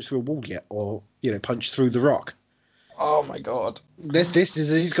able to punch through a wall yet, or punch through the rock. Oh my God.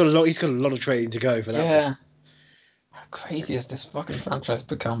 He's got a lot of training to go for that. Yeah. How crazy has this fucking franchise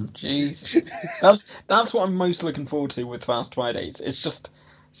become? Jeez. That's what I'm most looking forward to with Fast Fridays. It's just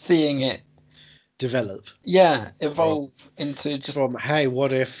seeing it develop evolve into just from, hey,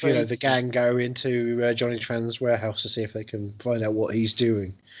 what if, you know, the gang craziness. go into Johnny Tran's warehouse to see if they can find out what he's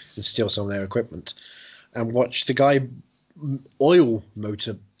doing and steal some of their equipment, and watch the guy oil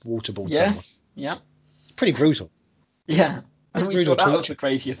waterboard Yes, yeah, someone. Pretty brutal. yeah. And we Brutal thought that was torture. the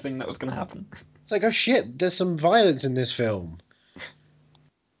craziest thing that was going to happen. It's like, oh shit, there's some violence in this film.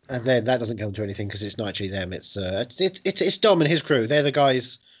 And then that doesn't come to anything because it's not actually them. It's Dom and his crew. They're the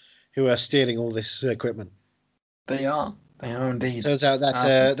guys who are stealing all this equipment. They are indeed. Turns out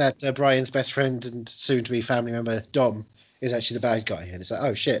that Brian's best friend and soon-to-be family member Dom is actually the bad guy, and it's like,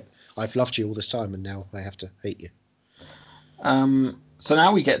 oh shit, I've loved you all this time, and now I have to hate you. So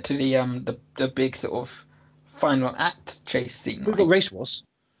now we get to the big sort of final act chase scene. We've got race wars.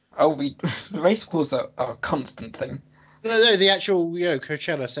 Oh, the race wars are a constant thing. No, the actual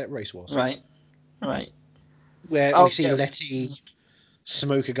Coachella set race wars. Right. Where Oh, we see yeah. Letty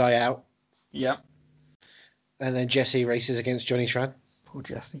smoke a guy out, Yeah. and then Jesse races against Johnny Tran, Poor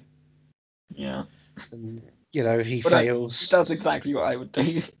Jesse. Yeah. and he But fails. That's exactly what I would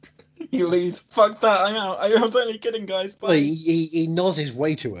do. You lose. Fuck that. I'm out. I was only kidding, guys. Bye. Well, he nods his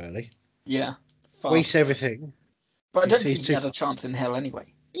way too early, Yeah. Fast. wastes everything. But I don't he's think too he had a fast. chance in hell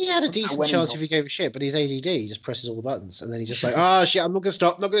anyway. He had a decent when he chance if lost. he gave a shit, but he's ADD. He just presses all the buttons, and then he's just like, "Oh shit, I'm not gonna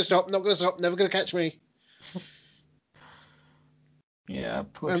stop, never gonna catch me." Yeah.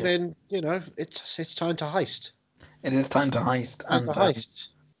 Poor And Jesse. then it's time to heist. It is time to heist. Time And to heist.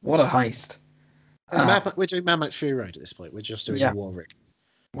 what a heist. And we're doing Mad Max Fury Road at this point. We're just doing Yeah. Warwick.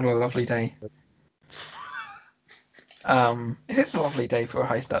 What a lovely day. It's a lovely day for a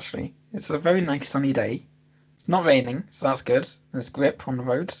heist, actually. It's a very nice sunny day. It's not raining, so that's good. There's grip on the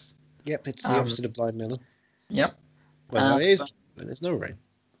roads. Yep, it's the opposite of Blind Melon. Yep. Well, it is. But there's no rain.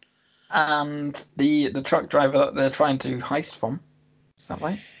 And the truck driver that they're trying to heist from. Is that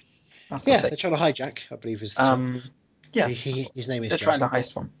right? That's the Yeah, thing. they're trying to hijack. I believe is the Yeah. his name is. They're Jack. trying to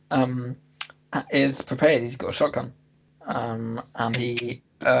heist from. Is prepared. He's got a shotgun. And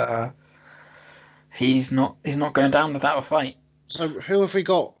he's not going down without a fight. So who have we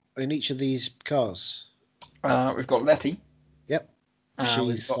got in each of these cars? We've got Letty. Yep, We've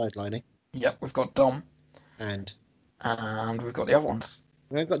she's got, sidelining, we've got Dom, and we've got the other ones.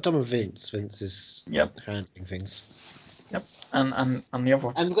 we've got Dom and Vince. Vince is handling things, And the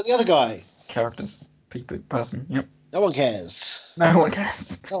other and we've got the other guy. characters, person. Yep. No one cares. No one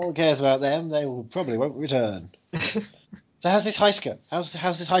cares. No one cares about them. They probably won't return. So how's this heist go? How's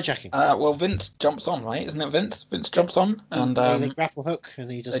this hijacking? Well, Vince jumps on, right? Isn't it Vince? Vince jumps on, and they grapple hook,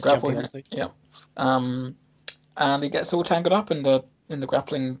 and he they just grapple jumping on him. things. Yeah. And he gets all tangled up in the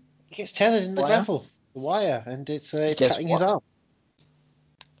grappling. He gets tethered in the Wire? grapple, the wire, and it's gets cutting his what? arm.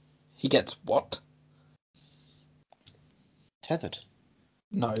 He gets what? Tethered.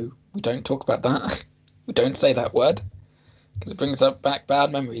 No, we don't talk about that. We don't say that word because it brings up back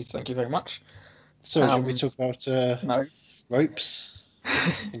bad memories. Thank you very much. So should we talk about No. ropes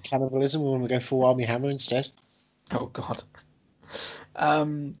and cannibalism, or when we go full Army Hammer instead? Oh God.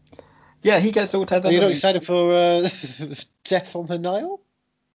 Yeah, he gets all tethered. Are you not and excited for Death on the Nile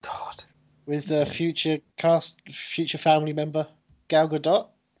God. with future family member Gal Gadot,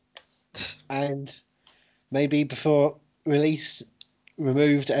 and maybe before release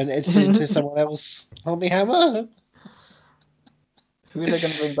removed and edited into someone else Army Hammer? Who are they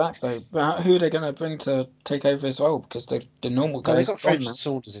going to bring back though? Who are they going to bring to take over as well? Because the normal Well, guys. they've got gone French now.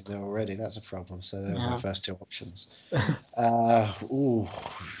 Saunders in there already. That's a problem. So they're Yeah. my first two options. Ooh,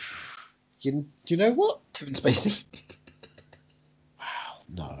 you know what? Kevin Spacey.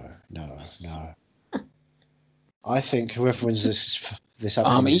 No. I think whoever wins this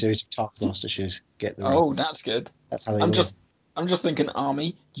upcoming Army? series of Taskmaster should get the. Oh, that's good. That's how they I'm win. just thinking,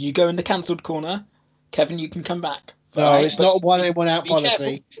 Army. You go in the cancelled corner. Kevin, you can come back. No, Alright, it's but not a one in, one out be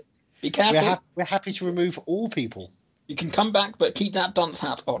policy. Be careful. We're happy to remove all people. You can come back, but keep that dunce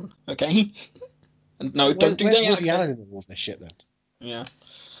hat on, okay? And no, don't do Where's that. Woody Allen in all of this shit then? Yeah,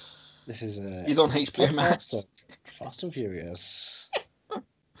 This is he's on HBO Max. Fast and Furious.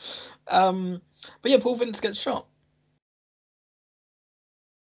 But yeah, Paul Vince gets shot.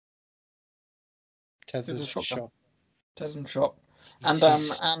 Tethered There's a shotgun. shot. Doesn't shot. He's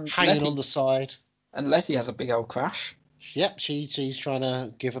And hanging Letty, on the side. and Letty has a big old crash. Yep, she's trying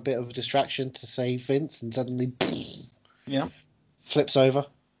to give a bit of a distraction to save Vince, and suddenly Yeah. flips over.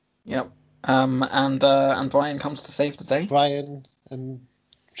 Yep. And Brian comes to save the day. Brian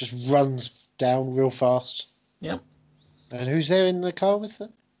just runs down real fast. Yep. And who's there in the car with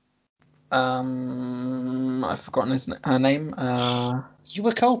them? I've forgotten her name. You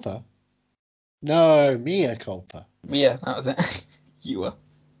were Culper? No, Mia Culper. Yeah, that was it. You were.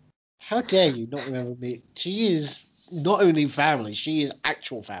 How dare you not remember me? She is not only family, she is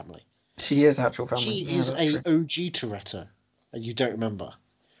actual family. She is actual family. She Yeah, is that's a true. OG Toretto, and you don't remember.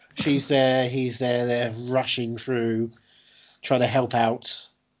 She's there, he's there, they're rushing through, trying to help out.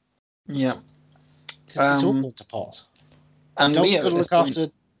 Yeah. Because it's all gone to pot. And Dom's Mia got at to this look point,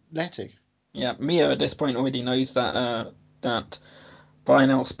 after Letty. yeah, Mia at this point already knows that Brian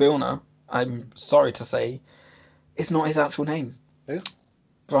L. Spilner, I'm sorry to say, is not his actual name. Who?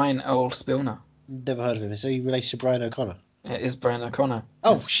 Brian L. Spilner. Never heard of him. Is he related to Brian O'Connor? It is Brian O'Connor.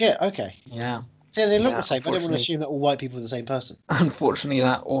 Oh, It's- shit, okay. Yeah. So they look Yeah, the same. I didn't want to unfortunately. assume that all white people are the same person. Unfortunately,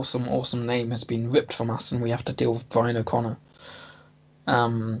 that awesome name has been ripped from us, and we have to deal with Brian O'Connor.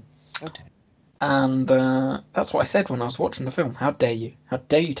 Okay. And that's what I said when I was watching the film. How dare you? How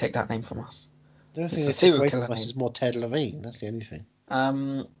dare you take that name from us? The only It's thing a that took serial away killer from us name. is more Ted Levine. That's the only thing.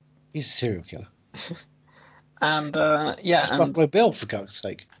 Um, He's a serial killer. and yeah, It's and Buffalo Bill, for God's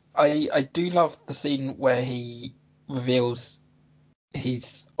sake. I do love the scene where he reveals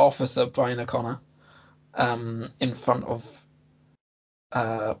he's Officer Brian O'Connor in front of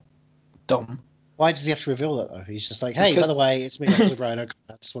Dom. Why does he have to reveal that, though? He's just like, hey, by Because- the way, it's me, Officer Brian O'Connor.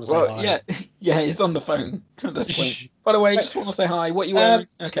 I just want to say Well, hi. yeah, he's on the phone at this point. By the way, just want to say hi. What you Um, wearing?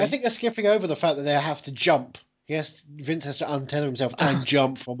 Okay. I think they're skipping over the fact that they have to jump. Vince has to untether himself and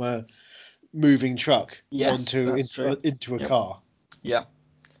jump from a moving truck Yes, that's true. into a Yep. car. Yeah,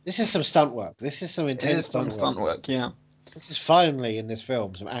 This is some stunt work. This is some it intense is some stunt work. Yeah, This is finally in this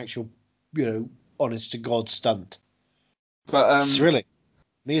film some actual, honest to God stunt. but It's thrilling.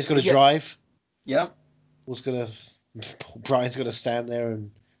 Mia's got to yeah. drive. yeah. Brian's got to stand there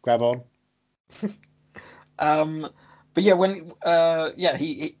and grab on. But yeah, when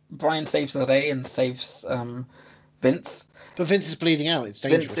he Brian saves the day and saves Vince. But Vince is bleeding out. It's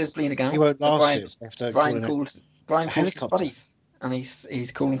dangerous. Vince is bleeding out. He won't so last Brian, it. They have to Brian call in calls his helicopter. buddies, and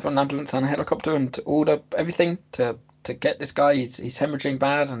he's calling for an ambulance and a helicopter and to order everything to get this guy. He's hemorrhaging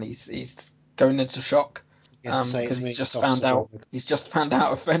bad and he's going into shock because he's just found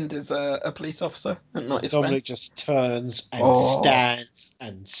out a friend is a police officer and not his Dominic just turns and Oh. stands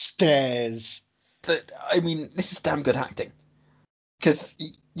and stares. friend. I mean, this is damn good acting because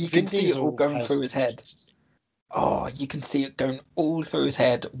you can Vin see it Diesel all going has- through his head. Oh, you can see it going all through his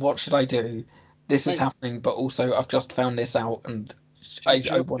head. What should I do? This is Like- happening, but also I've just found this out, and Do I you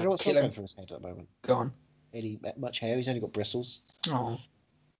know want to what's kill not going him. through his head at the moment? Go on. Any much hair? He's only got bristles. Oh,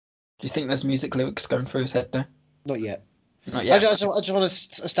 do you think there's music lyrics going through his head there? Not yet. Not I yet. just want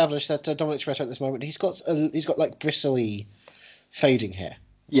to establish that Dominic Toretto at this moment he's got like bristly, fading hair. At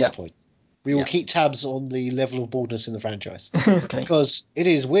Yeah. this point, we will Yeah. keep tabs on the level of baldness in the franchise Okay. because it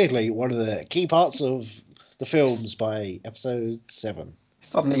is weirdly one of the key parts of the films by episode 7.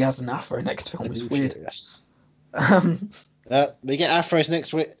 Suddenly he has an afro next to him. It's weird. Yes. Um, We get afros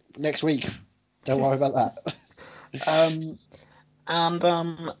next week. Don't worry about that.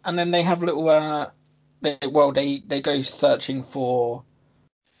 and then they have little they go searching for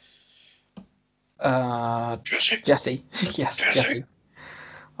Jesse. Yes, Jesse.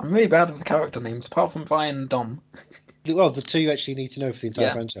 I'm really bad with the character names, apart from Brian and Dom. Well, the two you actually need to know for the entire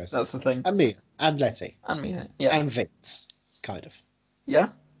Yeah, franchise. That's the thing. And Mia, and Letty, And me, yeah. and Vince, kind of. Yeah,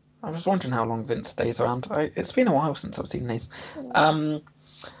 I was wondering how long Vince stays around. It's been a while since I've seen these.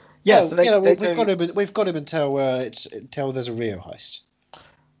 Well, so they we've go- got him until until there's a Rio heist.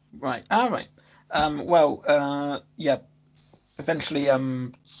 right. All right. Yeah. Eventually,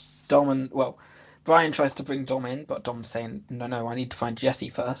 Dom and Brian tries to bring Dom in, but Dom's saying, "No, I need to find Jesse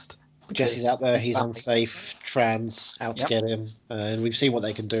first." Jesse's out there. his He's family- unsafe. Trans out Yep. to get him, and we've seen what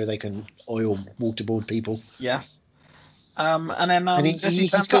they can do. They can oil waterboard people. Yes. And then and Jesse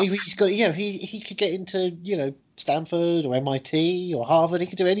he's turns got up. he could get into Stanford or MIT or Harvard. He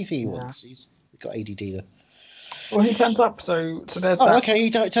could do anything he Yeah. wants. He's got ADD though. Well, he turns up, so there's Oh, that. okay. He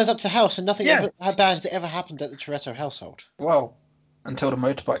turns up to the house, and nothing Yeah. how bad has it ever happened at the Toretto household? Well, until the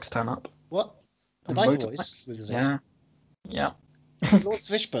motorbikes turn up. What? The The biker motorbikes. boys with his Yeah. Yeah. Lawrence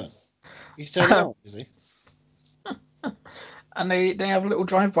Fishburne. He's turning out, is he? And they have a little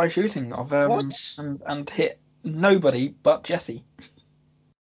drive-by shooting of What? and hit nobody but Jesse.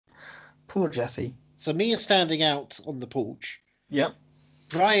 Poor Jesse. So Mia's standing out on the porch. Yep.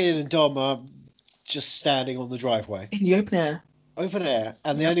 Brian and Dom are just standing on the driveway, In the open air. open air,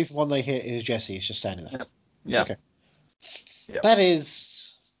 and the Yep. only one they hit is Jesse. Is just standing there. Yep. Yeah. Okay. Yep. That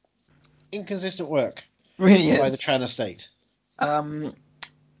is inconsistent work Really by is. the Tran estate.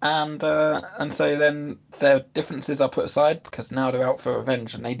 And so then their differences are put aside because now they're out for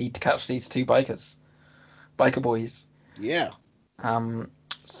revenge and they need to catch these two biker boys. Yeah,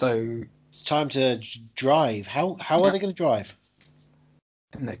 So it's time to drive. How are they going to drive?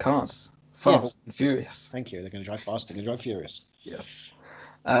 in their cars, fast and furious. Thank you. They're going to drive fast. They're going to drive furious. Yes.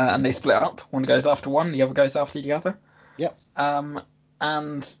 And they split up. One goes after one, the other goes after the other. Yep.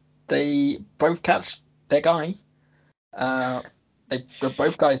 And they both catch their guy.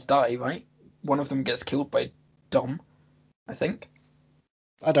 Both guys die, right? One of them gets killed by Dom, I think.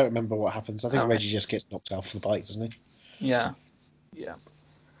 I don't remember what happens. I think Oh, Reggie just gets knocked off the bike, doesn't he? Yeah.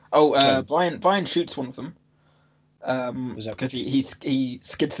 Oh, Brian shoots one of them. Because he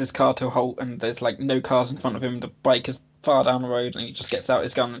skids his car to a halt, and there's like no cars in front of him. The bike is far down the road, and he just gets out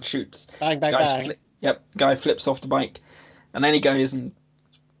his gun and shoots. Bang, bang, bang. Guy flips off the bike, and then he goes and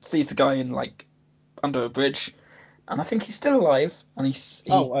sees the guy in like under a bridge, and I think he's still alive. And he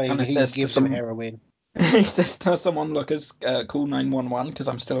says gives him heroin. He says to someone, "Look, call 911 because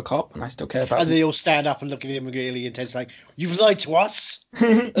I'm still a cop and I still care about." And they all stand up and look at him really intense, like, "You've lied to us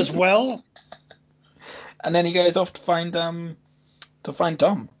as well." And then he goes off to find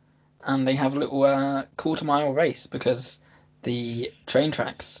Dom, and they have a little quarter-mile race because the train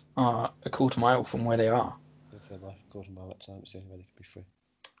tracks are a quarter-mile from where they are. Live their life a quarter mile at a time. It's the only way they can be free.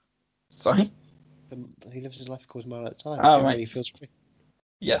 Sorry? He lives his life a quarter mile at a time. Oh, It's the only right. way he feels free.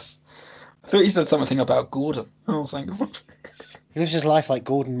 Yes. I thought you said something about Gordon. I was like, what? He lives his life like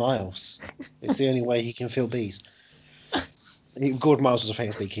Gordon Miles. It's the only way he can feel bees. Gordon Miles was a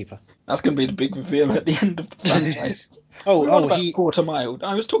famous beekeeper. That's going to be the big reveal at the end of the franchise. He quarter mile.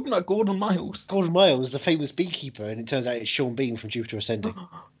 I was talking about Gordon Miles. Gordon Miles, the famous beekeeper, and it turns out it's Sean Bean from Jupiter Ascending.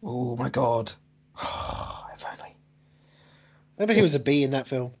 Oh my god. If only. Remember he was a bee in that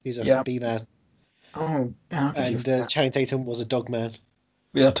film? He's a bee man. Oh, how could you And forget? Channing Tatum was a dog man.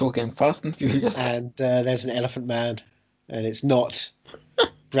 We are talking Fast and Furious. And there's an elephant man, and it's not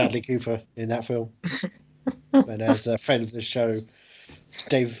Bradley Cooper in that film. And there's a friend of the show,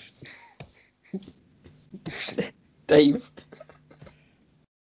 Dave. Dave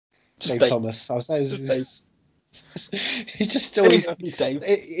Thomas. I was saying, Dave. he just always He's Dave.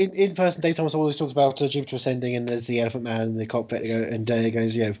 in person. Dave Thomas always talks about Jupiter Ascending, and there's the elephant man in the cockpit, and he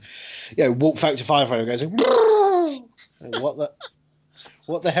goes, walk factor firefighter goes, and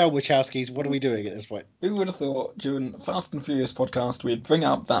what the hell, Wachowskis? What are we doing at this point? Who would have thought during the Fast and Furious podcast we'd bring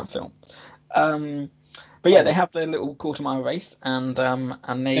up that film? But yeah, they have their little quarter-mile race, and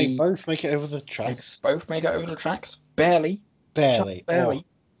They both make it over the tracks. Both make it over the tracks, barely. Barely.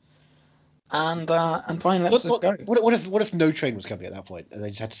 And Brian lets us go. What if no train was coming at that point, and they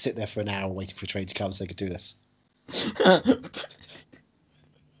just had to sit there for an hour waiting for a train to come so they could do this?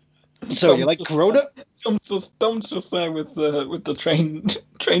 So you like Corona? Dom's just there with the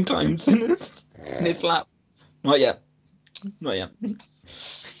train times in his lap. Not yet.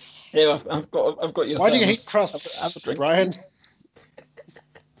 Here, I've got your. Why do you thermos. hate crusts, Have a drink. Brian?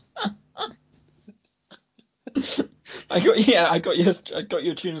 I got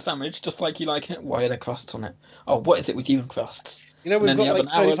your tuna sandwich just like you like it. Why are there crusts on it? Oh, what is it with you and crusts? You know, we've And then got you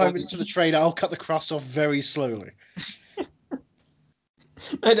like have an hour 35 long- minutes to the train. I'll cut the crust off very slowly.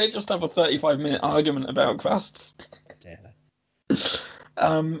 They just have a 35-minute argument about crusts. Yeah.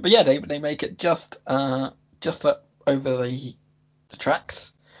 But yeah, they make it just up over the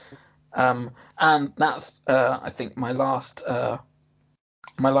tracks, and that's I think my last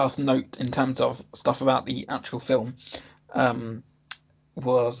note in terms of stuff about the actual film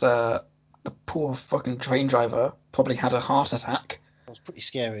was the poor fucking train driver probably had a heart attack. It was pretty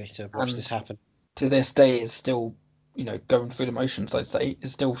scary to watch And this happen. To this day, is still going through the motions. I'd say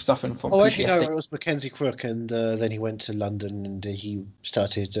is still suffering from. Oh, actually, no, PTSD. it was Mackenzie Crook, and then he went to London, and he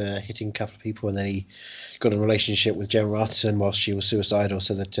started hitting a couple of people, and then he got a relationship with Gemma Arterton whilst she was suicidal,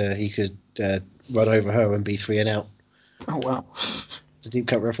 so that he could run over her and be 3 and Out. Oh wow. It's a deep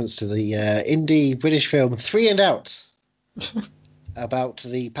cut reference to the indie British film 3 and Out, about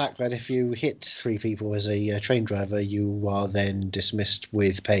the fact that if you hit 3 people as a train driver, you are then dismissed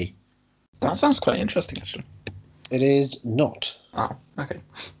with pay. That sounds quite interesting, actually. It is not. Oh, okay.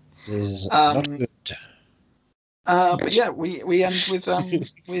 It is not good. But yeah, we end with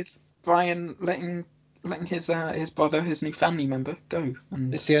Brian letting his brother, his new family member, go.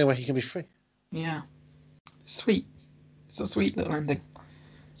 And It's the only way he can be free. yeah, sweet. It's a sweet little ending.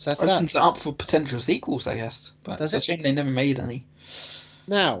 So that's Opens that. it up for potential sequels, I guess. But Does it's a it? shame they never made any.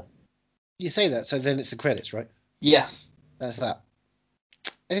 Now, you say that, so then it's the credits, right? Yes. That's that.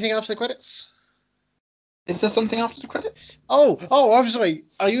 Anything after the credits? Is there something after the credits? Oh, I'm sorry.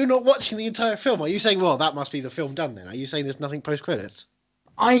 Are you not watching the entire film? Are you saying, well, that must be the film done then? Are you saying there's nothing post-credits?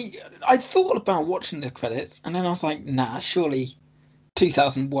 I thought about watching the credits, and then I was like, nah, surely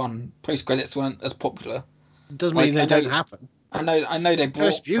 2001 post credits weren't as popular. It doesn't Like, mean they I know- don't happen. I know they brought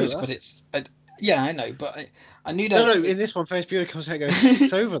First viewer. post credits. Yeah, I know, but I knew that. No, in this one, Ferris Bueller comes out and goes,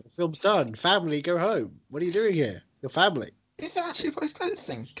 "It's over. The film's done. Family, go home. What are you doing here? Your family." Is it actually a post-credits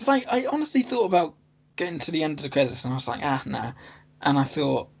thing? Because I honestly thought about getting to the end of the credits, and I was like, nah. And I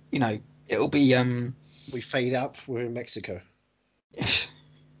thought, it'll be We fade up. We're in Mexico.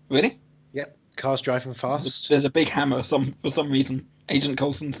 Really? Yep. Cars driving fast. There's a big hammer. For some reason, Agent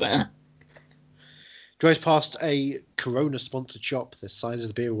Coulson's there. Drives past a Corona sponsored shop. There's signs of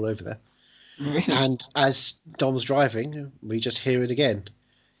the beer all over there. Really? And as Dom's driving, we just hear it again.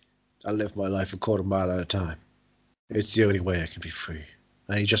 I live my life a quarter mile at a time. It's the only way I can be free.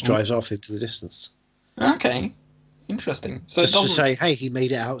 And he just drives off into the distance. Okay. Interesting. So just to say, hey, he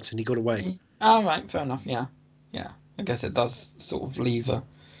made it out and he got away. Oh, right. Fair enough. Yeah. I guess it does sort of leave a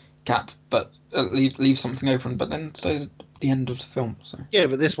gap, but leave something open. But then, so the end of the film. So yeah,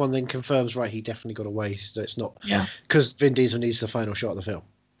 but this one then confirms, right, he definitely got away. So it's not. Yeah. Because Vin Diesel needs the final shot of the film.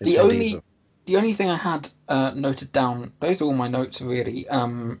 The only thing I had noted down, those are all my notes really.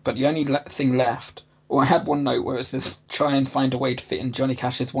 But the only thing left. Well, I had one note where it says try and find a way to fit in Johnny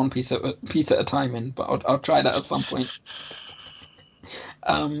Cash's one piece at a time in, but I'll try that at some point.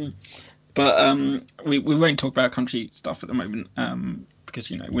 We won't talk about country stuff at the moment because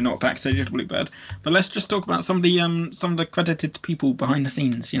we're not backstage at Bluebird. But let's just talk about some of the credited people behind the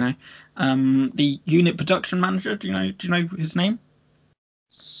scenes. The unit production manager. Do you know his name?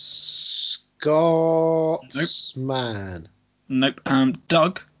 Scotsman. Nope.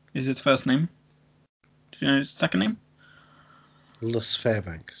 Doug is his first name. Do you know his second name? Lus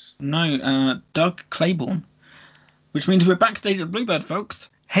Fairbanks. No, Doug Claiborne. Which means we're backstage at Bluebird, folks.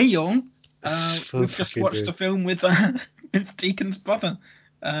 Hey, y'all. We've just watched a film with Deacon's brother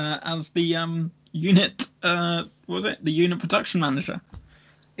as the unit. What was it? The unit production manager.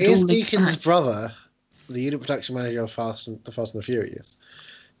 Is Deacon's brother the unit production manager of the Fast and the Furious?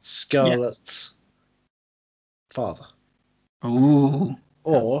 Scarlett's father. Oh.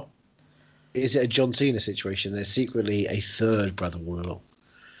 Or is it a John Cena situation? There's secretly a third brother Will.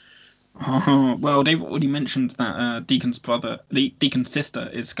 Oh, well, they've already mentioned that Deacon's sister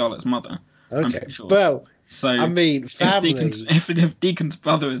is Scarlett's mother. Okay. Sure. Well, so I mean, family. If Deacon's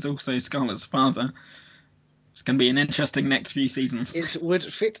brother is also Scarlett's father, it's going to be an interesting next few seasons. It would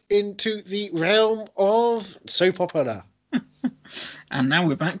fit into the realm of soap opera. And now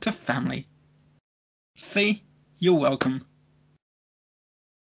we're back to family. See, you're welcome.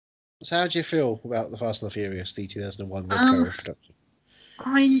 So how do you feel about the Fast and the Furious, the 2001 Red Cover production?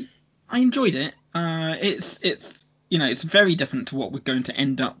 I enjoyed it. It's very different to what we're going to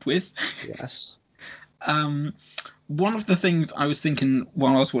end up with. Yes. One of the things I was thinking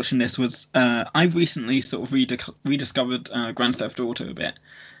while I was watching this was I've recently sort of rediscovered Grand Theft Auto a bit.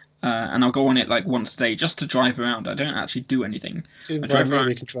 And I'll go on it like once a day just to drive around. I don't actually do anything. We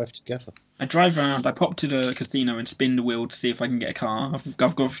can drive together. I drive around. I pop to the casino and spin the wheel to see if I can get a car. I've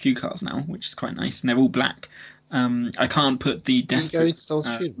got a few cars now, which is quite nice, and they're all black. I can't put the Death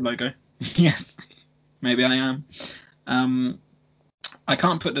logo. Yes, maybe I am. I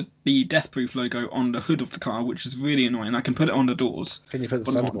can't put the Death Proof logo on the hood of the car, which is really annoying. I can put it on the doors. Can you put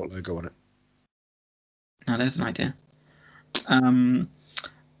the Thunderbolt logo on it? No, there's an idea.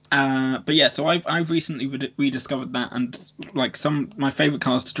 But yeah, so I've recently rediscovered that, and like my favorite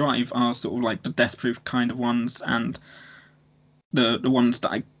cars to drive are sort of like the Death Proof kind of ones, and the ones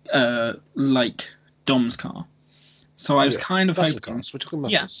that I like Dom's car. So I was kind of muscle hoping. cars. We're talking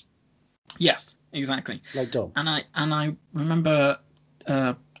muscles. Yes, exactly. Like Dom. And I remember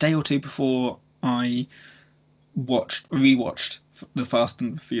a day or two before I rewatched the Fast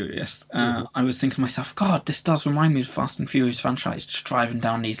and the Furious, I was thinking to myself, God, this does remind me of the Fast and Furious franchise, just driving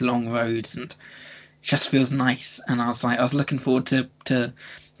down these long roads, and it just feels nice. And I was looking forward to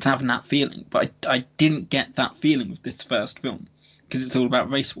having that feeling, but I didn't get that feeling with this first film because it's all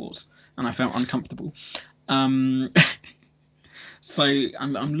about race wars, and I felt uncomfortable. So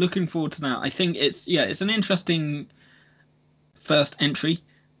I'm looking forward to that. I think it's an interesting first entry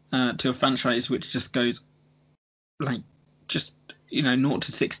to a franchise which just goes like 0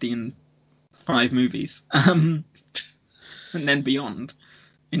 to 60 in 5 movies, and then beyond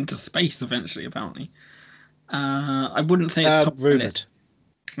into space eventually. Apparently, I wouldn't say it's top of the list.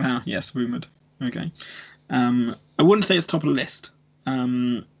 Yes, rumored. Okay, I wouldn't say it's top of the list,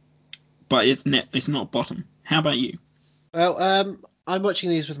 but it's not bottom. How about you? Well, I'm watching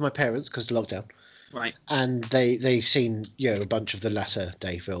these with my parents because of lockdown, right? And they've seen a bunch of the latter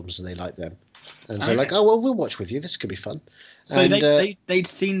day films and they like them. And so like, oh, well, we'll watch with you. This could be fun. So and, they'd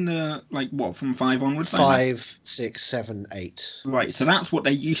seen the, from 5 onwards? 5, 6, 7, 8. Right, so that's what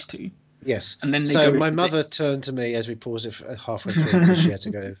they're used to. Yes. And then so my mother turned to me as we paused it halfway through because she had to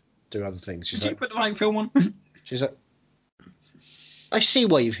go do other things. She's Did you like, put the right film on? she's like, I see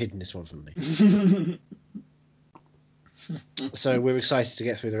why you've hidden this one from me. So we're excited to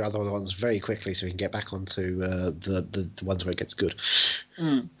get through the other ones very quickly, so we can get back onto the ones where it gets good.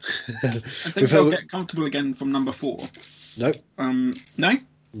 I think they'll get comfortable again from number 4. Nope. No.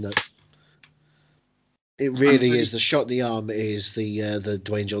 No. It really is the shot in the arm is the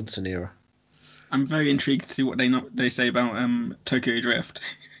Dwayne Johnson era. I'm very intrigued to see what they say about Tokyo Drift.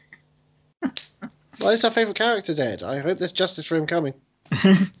 Well, it's our favourite character dead. I hope there's justice for him coming.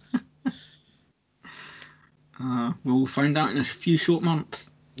 We'll find out in a few short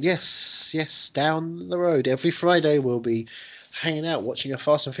months. Yes, down the road. Every Friday we'll be hanging out watching a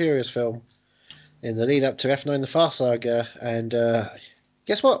Fast and Furious film in the lead up to F9 The Fast Saga. And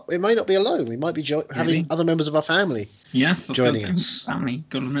guess what? We may not be alone. We might be having other members of our family joining us. Family.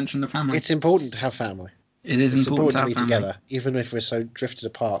 Got to mention the family. It's important to have family. It's important to be together, even if we're so drifted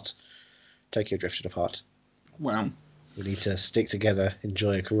apart. Tokyo drifted apart. Wow. We need to stick together,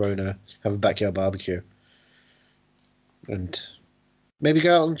 enjoy a Corona, have a backyard barbecue. And maybe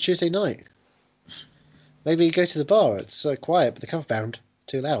go out on Tuesday night. Maybe go to the bar. It's so quiet, but the cover band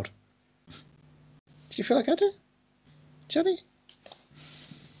too loud. Do you feel like I do, Johnny?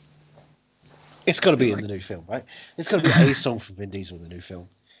 It's got to be in the new film, right? It's got to be a song from Vin Diesel in the new film.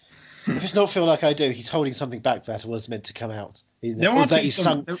 If it's not Feel Like I Do, he's holding something back that was meant to come out. That he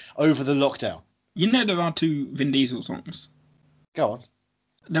sung over the lockdown. You know there are 2 Vin Diesel songs. Go on.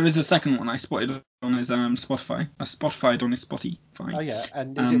 There is a second one I spotted on his Spotify. I Spotified on his Spotify. Oh yeah,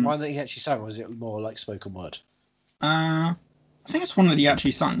 and is it one that he actually sang, or is it more like spoken word? I think it's one that he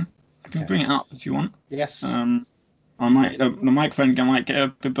actually sung. I can bring it up if you want. Yes. I might the microphone might get a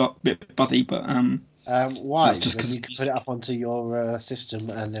bit buzzy, but why? Just because you can put it up onto your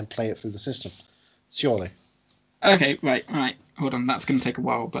system and then play it through the system. Surely. Okay, right. Hold on, that's going to take a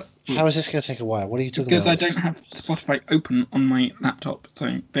while, but... How is this going to take a while? What are you talking because about? Because I don't have Spotify open on my laptop,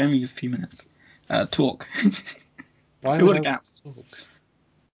 so bear me a few minutes. Talk. Why Fill the gap. Talk?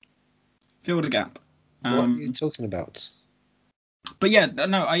 Fill the gap. What are you talking about? But yeah,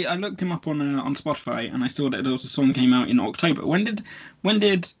 no, I looked him up on Spotify, and I saw that there was a song came out in October. When did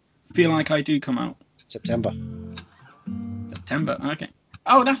Feel Like I Do come out? September. Okay.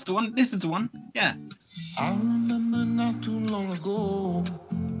 Oh, that's the one. This is the one. Yeah. I remember not too long ago,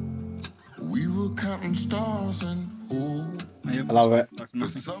 we were counting stars and hope. I love it. The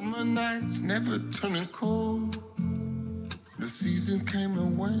summer nights never turning cold. The season came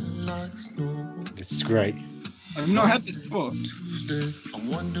and went like snow. It's great. I've not had this before. Tuesday, I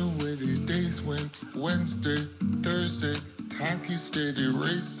wonder where these days went. Wednesday, Thursday, time keeps steady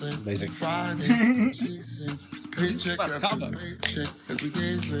racing. Amazing. Friday, chasing, paycheck after paycheck. Every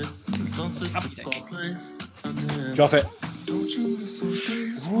day's been the sunset takes place again. Drop it. Don't you miss those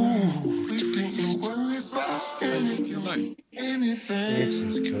days when we didn't worry about anything? This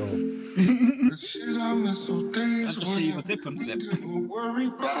is cool. The shit, I miss those days That's when the zip on we zip. didn't worry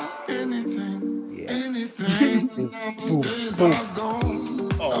about anything. Yeah. Anything. Now those days Boom. are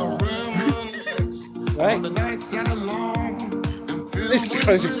gone. I reminisce Right? on the nights that are long. And feel This is the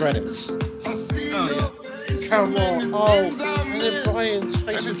closing credits. I see Oh, your yeah. face Come and on. the Oh, things I and then miss. Brian's And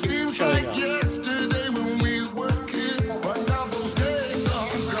face it keeps seems showing like up. yesterday when we were kids, but now those days are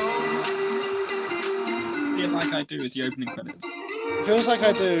gone. Feel Like I Do is the opening credits. Feels Like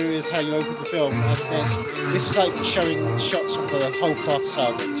I Do is how you open the film, and then this is like showing shots from the whole Fast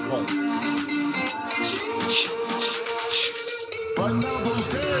Saga at this point. But now those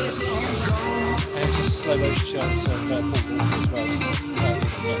days are gone. And it's just slow motion shots of Paul Walker as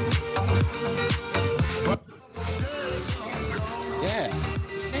well. Yeah.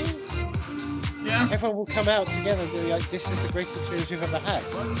 See? Yeah. Everyone will come out together and be like, this is the greatest experience we've ever had.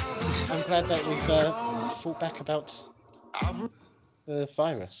 I'm glad that we've thought back about the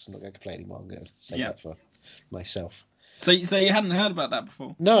virus. I'm not going to complain anymore. I'm going to say that for myself. So you hadn't heard about that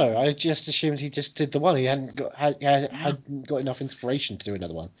before? No, I just assumed he just did the one. He hadn't got enough inspiration to do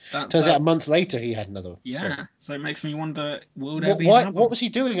another one. Turns out a month later he had another. Yeah. So it makes me wonder, will there be another? What was he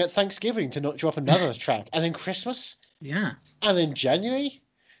doing at Thanksgiving to not drop another track? And then Christmas? Yeah. And then January?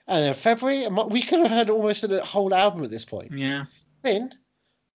 And then February? We could have had almost a whole album at this point. Yeah. Finn,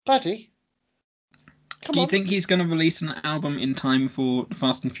 buddy, come on. Do you think he's going to release an album in time for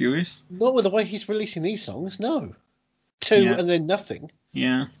Fast and Furious? Not with the way he's releasing these songs, no. Two and then nothing.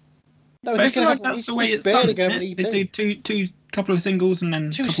 Yeah. No, But I he's feel going like to have. that's the way He's it's done. barely going to Isn't have it? an They EP. do two couple of singles and then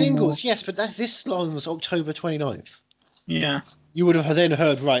Two couple singles, more. yes, but this one was October 29th. Yeah. You would have then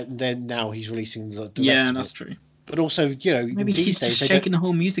heard right, and then now he's releasing the rest Yeah, of that's it. true. But also, you know, Maybe these he's days just they shaking the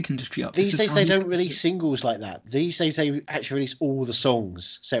whole music industry up. these This is days how they he's don't gonna release do it. singles like that. These days they actually release all the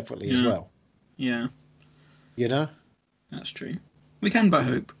songs separately as Yeah. well. Yeah, You know, that's true. We can but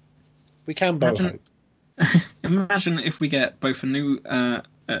hope. we can both Imagine- hope. Imagine if we get both a new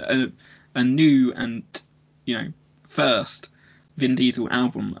and, you know, first Vin Diesel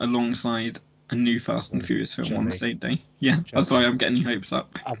album alongside a new Fast and Furious film on the Johnny. same day. Yeah, I'm sorry, I'm getting your hopes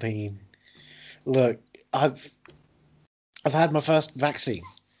up. I mean, look, I've had my first vaccine.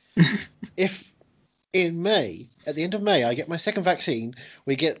 If in May, at the end of May, I get my second vaccine,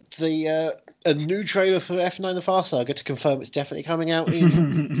 we get the a new trailer for F9 The Fast Saga to confirm it's definitely coming out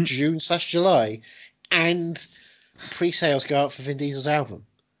in June/July, and pre-sales go out for Vin Diesel's album.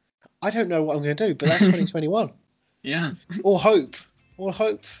 I don't know what I'm going to do, but that's 2021. Yeah. All hope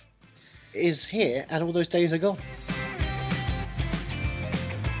is here, and all those days are gone.